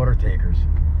fucking order takers.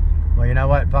 Well, you know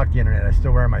what? Fuck the internet. I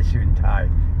still wear my suit and tie.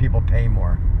 People pay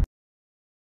more.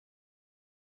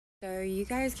 So you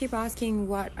guys keep asking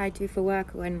what I do for work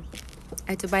when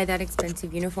I had to buy that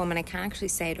expensive uniform and I can't actually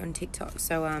say it on TikTok.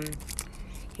 So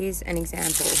here's an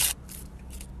example.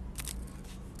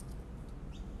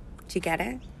 Do you get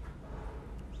it?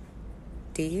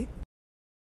 Do you?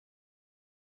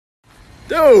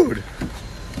 Dude!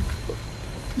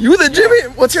 You the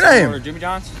Jimmy? What's your name? Jimmy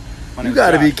John's. My You name's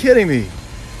gotta be Josh. kidding me.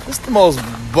 This is the most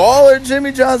baller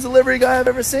Jimmy John's delivery guy I've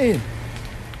ever seen.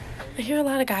 I hear a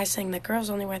lot of guys saying that girls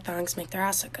only wear thongs make their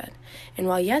ass look good. And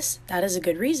while yes, that is a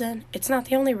good reason, it's not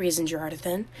the only reason you're out of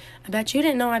thin. I bet you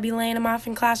didn't know I'd be laying them off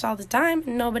in class all the time,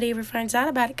 and nobody ever finds out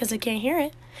about it because they can't hear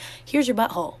it. Here's your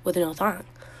butthole with no thong.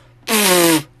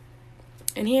 And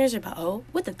here's your butthole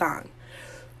with the thong.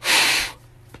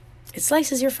 It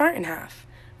slices your fart in half.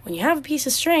 When you have a piece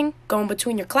of string going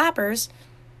between your clappers,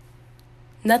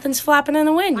 nothing's flapping in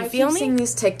the wind, you feel me? I've seen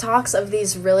these TikToks of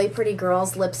these really pretty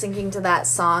girls lip syncing to that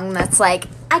song that's like,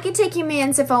 I could take you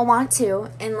mans if I want to.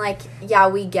 And like, yeah,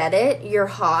 we get it. You're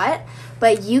hot.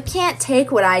 But you can't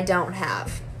take what I don't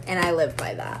have. And I live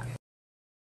by that.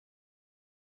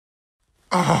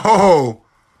 Oh,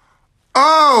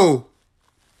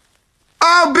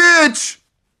 bitch!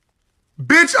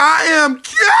 Bitch, I am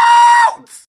cute!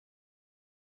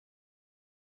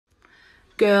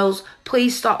 Girls,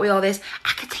 please stop with all this.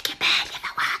 I can take your man if I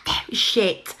want to.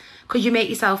 Shit. Because you make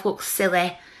yourself look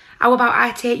silly. How about I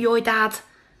take your dad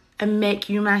and make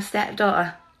you my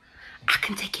stepdaughter? I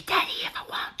can take your daddy if I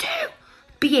want to.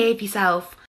 Behave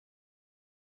yourself.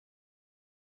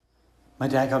 My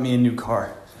dad got me a new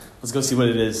car. Let's go see what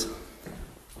it is.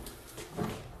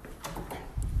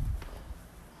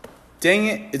 Dang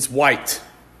it, it's white.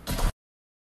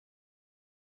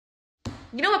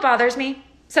 You know what bothers me?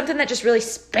 Something that just really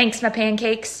spanks my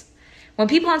pancakes? When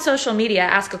people on social media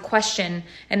ask a question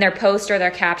in their post or their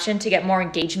caption to get more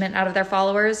engagement out of their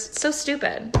followers, it's so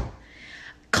stupid.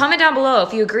 Comment down below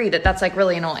if you agree that that's like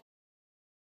really annoying.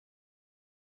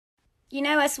 You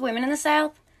know, us women in the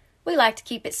South, we like to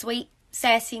keep it sweet,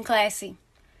 sassy, and classy.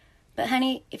 But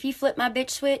honey, if you flip my bitch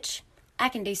switch, I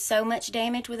can do so much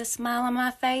damage with a smile on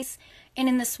my face and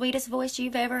in the sweetest voice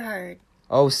you've ever heard.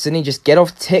 Oh, Cindy, just get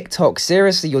off TikTok.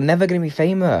 Seriously, you're never going to be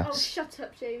famous. Oh, shut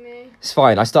up, Jamie. It's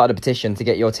fine. I started a petition to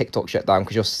get your TikTok shut down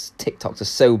because your TikToks are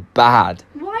so bad.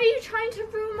 Why are you trying to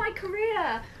ruin my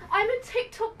career? I'm a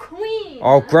TikTok queen.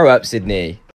 Oh, grow up,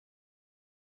 Sydney.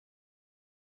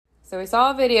 So we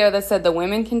saw a video that said that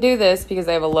women can do this because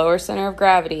they have a lower center of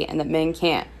gravity and that men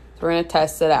can't. So we're going to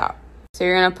test it out. So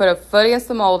you're going to put a foot against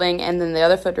the molding and then the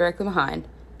other foot directly behind.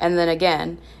 And then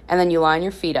again. And then you line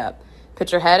your feet up.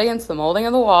 Put your head against the molding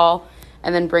of the wall,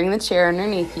 and then bring the chair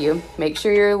underneath you. Make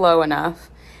sure you're low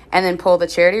enough, and then pull the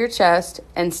chair to your chest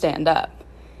and stand up.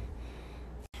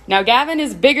 Now, Gavin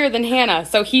is bigger than Hannah,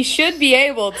 so he should be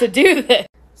able to do this.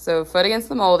 So foot against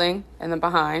the molding, and then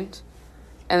behind,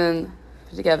 and then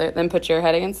together. Then put your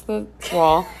head against the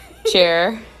wall,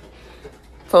 chair,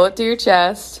 pull it to your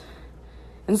chest,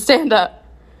 and stand up.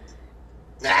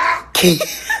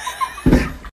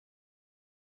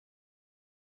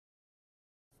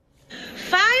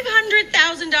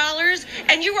 $500,000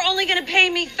 and you were only going to pay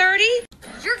me $30?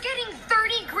 You're getting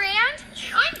 30 grand?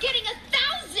 I'm getting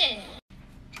 1,000.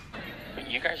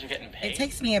 You guys are getting paid. It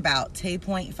takes me about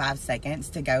 2.5 seconds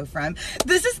to go from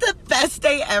this is the best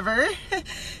day ever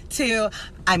to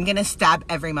I'm gonna stab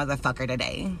every motherfucker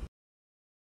today. Do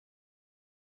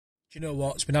you know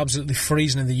what? It's been absolutely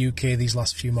freezing in the UK these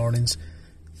last few mornings.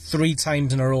 3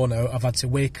 times in a row now I've had to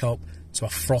wake up to a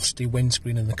frosty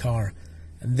windscreen in the car.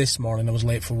 And this morning I was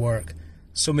late for work.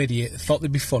 Some idiot thought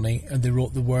they'd be funny and they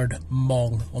wrote the word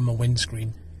Mong on my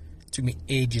windscreen. It took me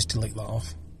ages to lick that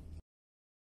off.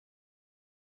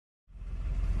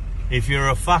 If you're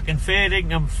a fucking fair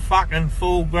dinkum fucking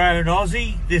full-grown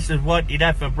Aussie, this is what you'd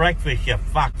have for breakfast, you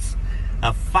fucks.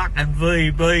 A fucking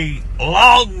VB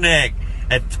long neck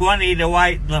at 20 to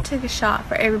 8 in the... Took a shot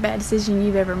for every bad decision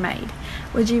you've ever made.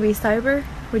 Would you be sober?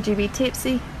 Would you be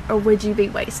tipsy? Or would you be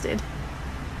wasted?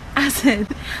 I said,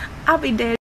 I'll be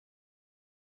dead.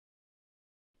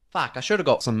 Fuck, I should have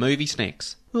got some movie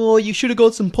snacks. Oh, you should have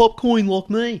got some popcorn like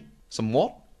me. Some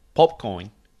what?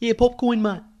 Popcorn? Yeah, popcorn,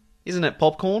 mate. Isn't it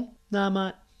popcorn? Nah,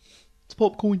 mate. It's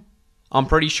popcorn. I'm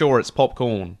pretty sure it's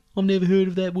popcorn. I've never heard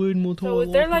of that word in my entire life. So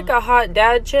is there like a hot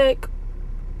dad check?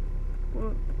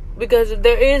 Because if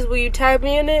there is, will you tag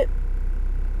me in it?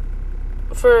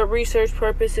 For research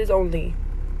purposes only.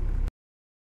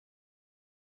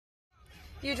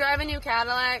 You drive a new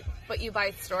Cadillac, but you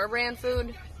buy store brand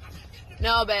food?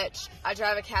 No, bitch. I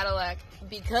drive a Cadillac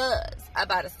because I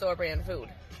buy the store brand food.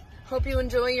 Hope you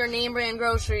enjoy your name brand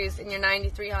groceries in your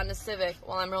 93 Honda Civic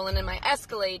while I'm rolling in my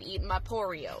Escalade eating my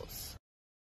Poreos.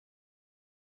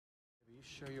 Are you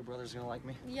sure your brother's gonna like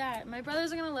me? Yeah, my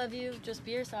brothers are gonna love you. Just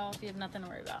be yourself. You have nothing to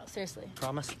worry about. Seriously.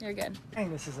 Promise? You're good. Hey,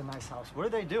 this is a nice house. What do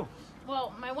they do?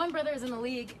 Well, my one brother is in the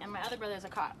league, and my other brother is a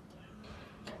cop.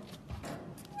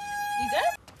 You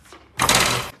good?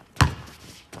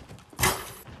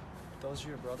 Those are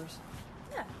your brothers?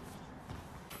 Yeah.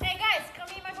 Hey guys, come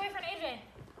meet my boyfriend AJ.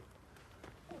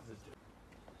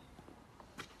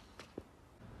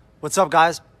 What's up,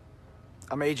 guys?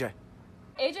 I'm AJ.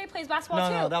 AJ plays basketball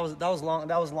too. No, that was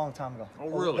a long time ago. Oh,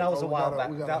 really? That was a while back.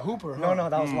 We got a hooper, No, huh?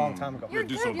 that was a long time ago. You're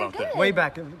do good, something you're about that. good. Way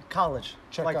back in college.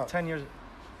 Check like out. 10 years.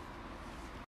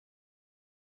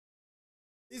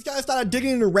 These guys started digging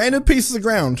into random pieces of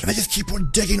ground. They just keep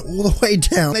on digging all the way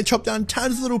down. They chop down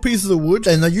tons of little pieces of wood,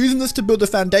 and they're using this to build the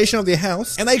foundation of their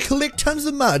house. And they collect tons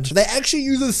of mud. They actually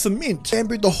use this cement and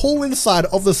build the whole inside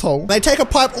of this hole. They take a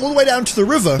pipe all the way down to the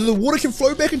river, so the water can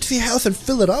flow back into their house and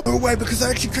fill it up. No way, because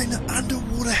they're actually creating an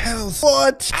underwater house.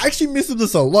 What? I actually miss with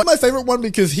this a lot. My favorite one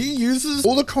because he uses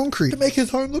all the concrete to make his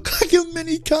home look like a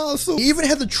mini castle. He even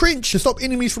has a trench to stop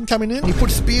enemies from coming in. He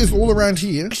puts spears all around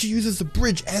here. He actually uses the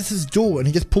bridge as his door, and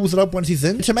he just pulls it up once he's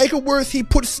in. And to make it worse, he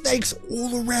puts snakes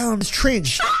all around his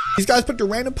trench. These guys picked a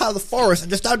random part of the forest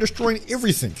and just started destroying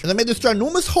everything. And they made this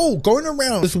ginormous hole going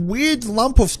around this weird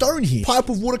lump of stone here. Pipe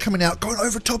of water coming out, going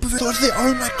over top of it. So it's their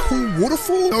own like cool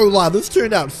waterfall. No lie, this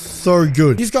turned out so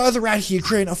good. These guys are out here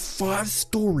creating a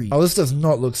 5-story. Oh, this does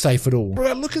not look safe at all.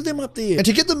 Bro, look at them up there. And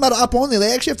to get the mud up on there,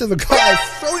 they actually have to have a guy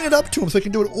throwing it up to them so they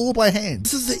can do it all by hand.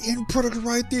 This is the end product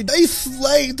right there. They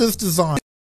slayed this design.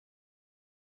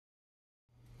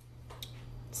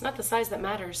 It's not the size that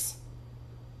matters,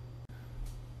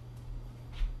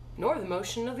 nor the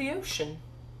motion of the ocean.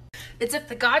 It's if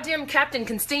the goddamn captain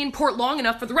can stay in port long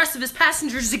enough for the rest of his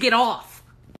passengers to get off.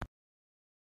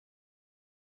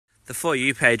 The For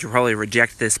You page will probably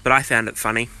reject this, but I found it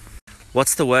funny.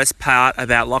 What's the worst part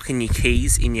about locking your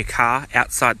keys in your car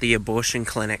outside the abortion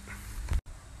clinic?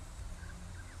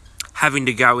 Having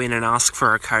to go in and ask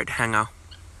for a coat hanger.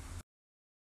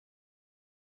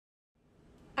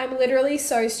 I'm literally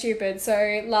so stupid.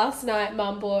 So last night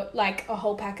Mum bought like a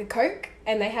whole pack of Coke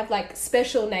and they have like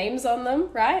special names on them,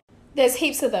 right? There's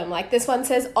heaps of them. Like this one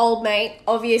says Old Mate,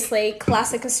 obviously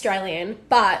classic Australian,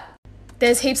 but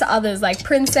there's heaps of others like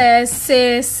Princess,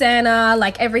 Sis, Santa,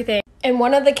 like everything. And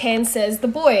one of the cans says the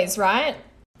boys, right?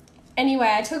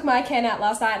 Anyway, I took my can out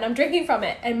last night and I'm drinking from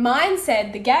it and mine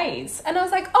said the gays. And I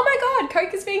was like, oh my God,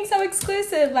 Coke is being so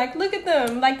exclusive. Like, look at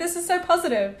them. Like, this is so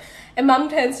positive. And Mum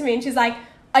turns to me and she's like,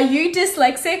 are you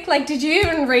dyslexic? Like, did you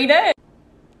even read it?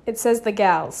 It says the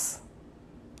gals.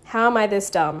 How am I this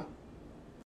dumb?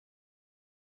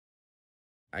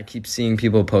 I keep seeing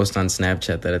people post on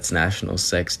Snapchat that it's National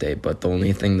Sex Day, but the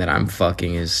only thing that I'm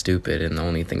fucking is stupid, and the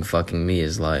only thing fucking me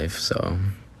is life, so...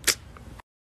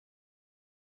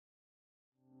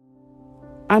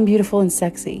 I'm beautiful and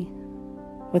sexy,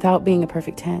 without being a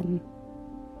perfect 10.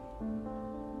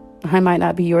 I might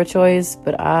not be your choice,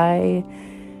 but I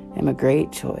am a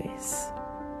great choice.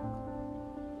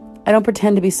 I don't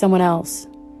pretend to be someone else,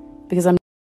 because I'm...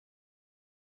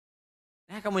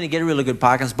 How come when you get a really good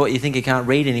parking spot, you think you can't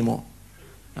read anymore?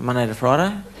 Monday to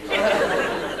Friday?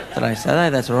 Today, Saturday,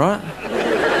 that's all right.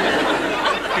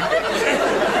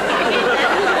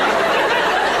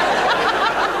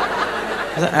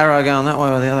 Is that arrow going that way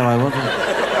or the other way, wasn't it?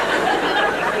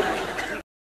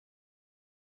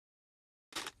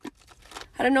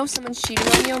 I don't know if someone's cheating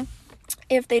on you.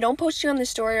 If they don't post you on the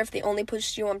story, or if they only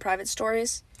post you on private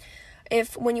stories.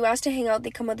 If when you ask to hang out,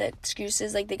 they come with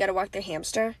excuses like they gotta walk their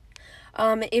hamster.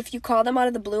 If you call them out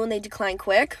of the blue and they decline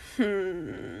quick,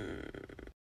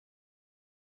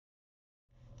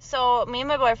 So me and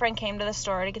my boyfriend came to the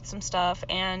store to get some stuff,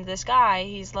 and this guy,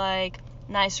 he's like,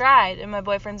 nice ride. And my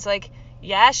boyfriend's like,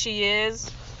 yeah, she is.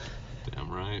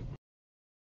 Damn right.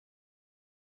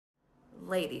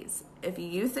 Ladies, if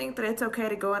you think that it's okay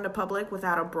to go into public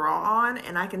without a bra on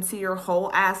and I can see your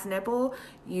whole ass nipple,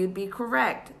 you'd be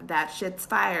correct. That shit's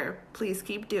fire. Please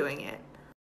keep doing it.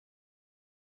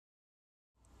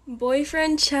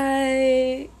 Boyfriend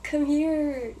Chai, come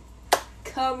here.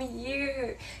 Come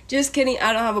here. Just kidding,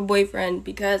 I don't have a boyfriend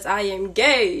because I am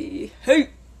gay.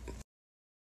 Hey.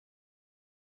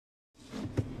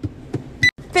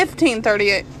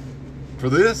 1538. For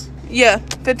this? Yeah,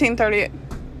 1538.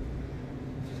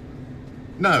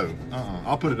 No,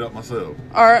 I'll put it up myself.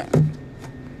 All right.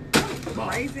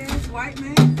 Crazy ass white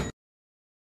man.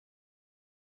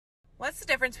 What's the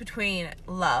difference between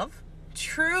love,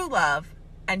 true love,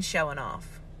 and showing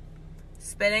off?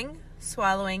 Spitting,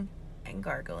 swallowing, and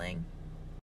gargling.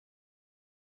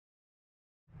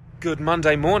 Good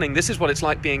Monday morning. This is what it's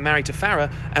like being married to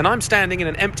Farah, and I'm standing in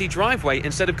an empty driveway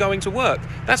instead of going to work.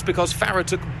 That's because Farah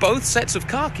took both sets of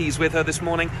car keys with her this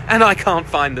morning, and I can't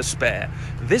find the spare.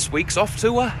 This week's off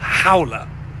to a howler.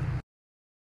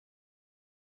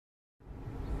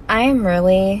 I am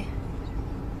really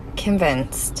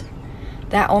convinced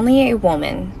that only a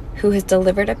woman who has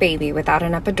delivered a baby without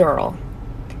an epidural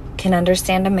can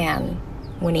understand a man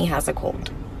when he has a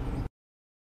cold.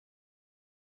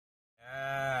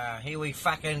 Here we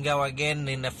fucking go again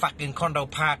in the fucking condo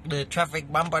park. The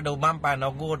traffic bumper to bumper no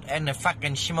good, and the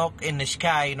fucking smoke in the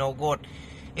sky no good.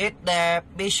 It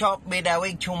Bishop be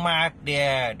doing too much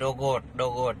there, no good,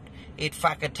 no good. It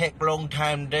fucking take long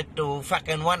time that to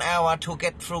fucking 1 hour to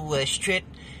get through a street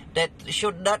that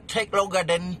should not take longer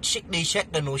than 60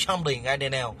 seconds or something. I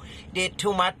don't know. Did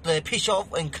too much piss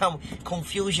off and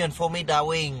confusion for me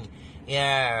doing.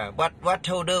 Yeah, what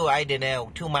to do? I don't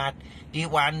know. Too much. This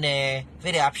one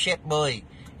very upset boy.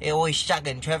 Always stuck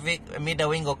in traffic. Me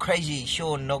doing go crazy.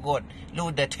 Sure, no good.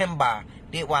 Lose the temper.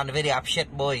 This one very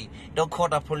upset boy. Don't call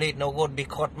the police. No good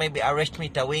because maybe arrest me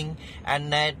doing.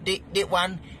 And this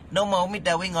one no more me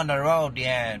doing on the road.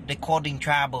 Yeah, recording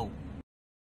trouble.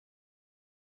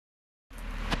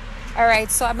 Alright,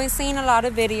 so I've been seeing a lot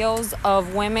of videos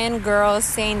of women, girls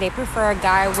saying they prefer a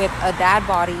guy with a dad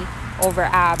body over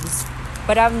abs.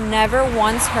 But I've never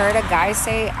once heard a guy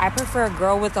say, I prefer a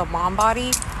girl with a mom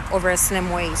body over a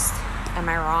slim waist. Am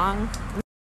I wrong?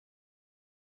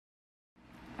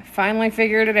 I finally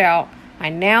figured it out. I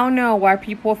now know why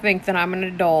people think that I'm an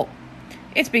adult.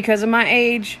 It's because of my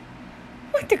age.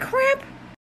 What the crap?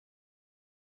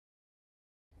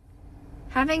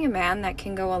 Having a man that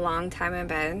can go a long time in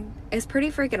bed is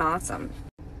pretty freaking awesome.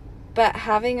 But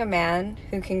having a man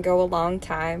who can go a long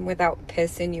time without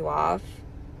pissing you off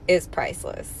is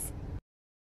priceless.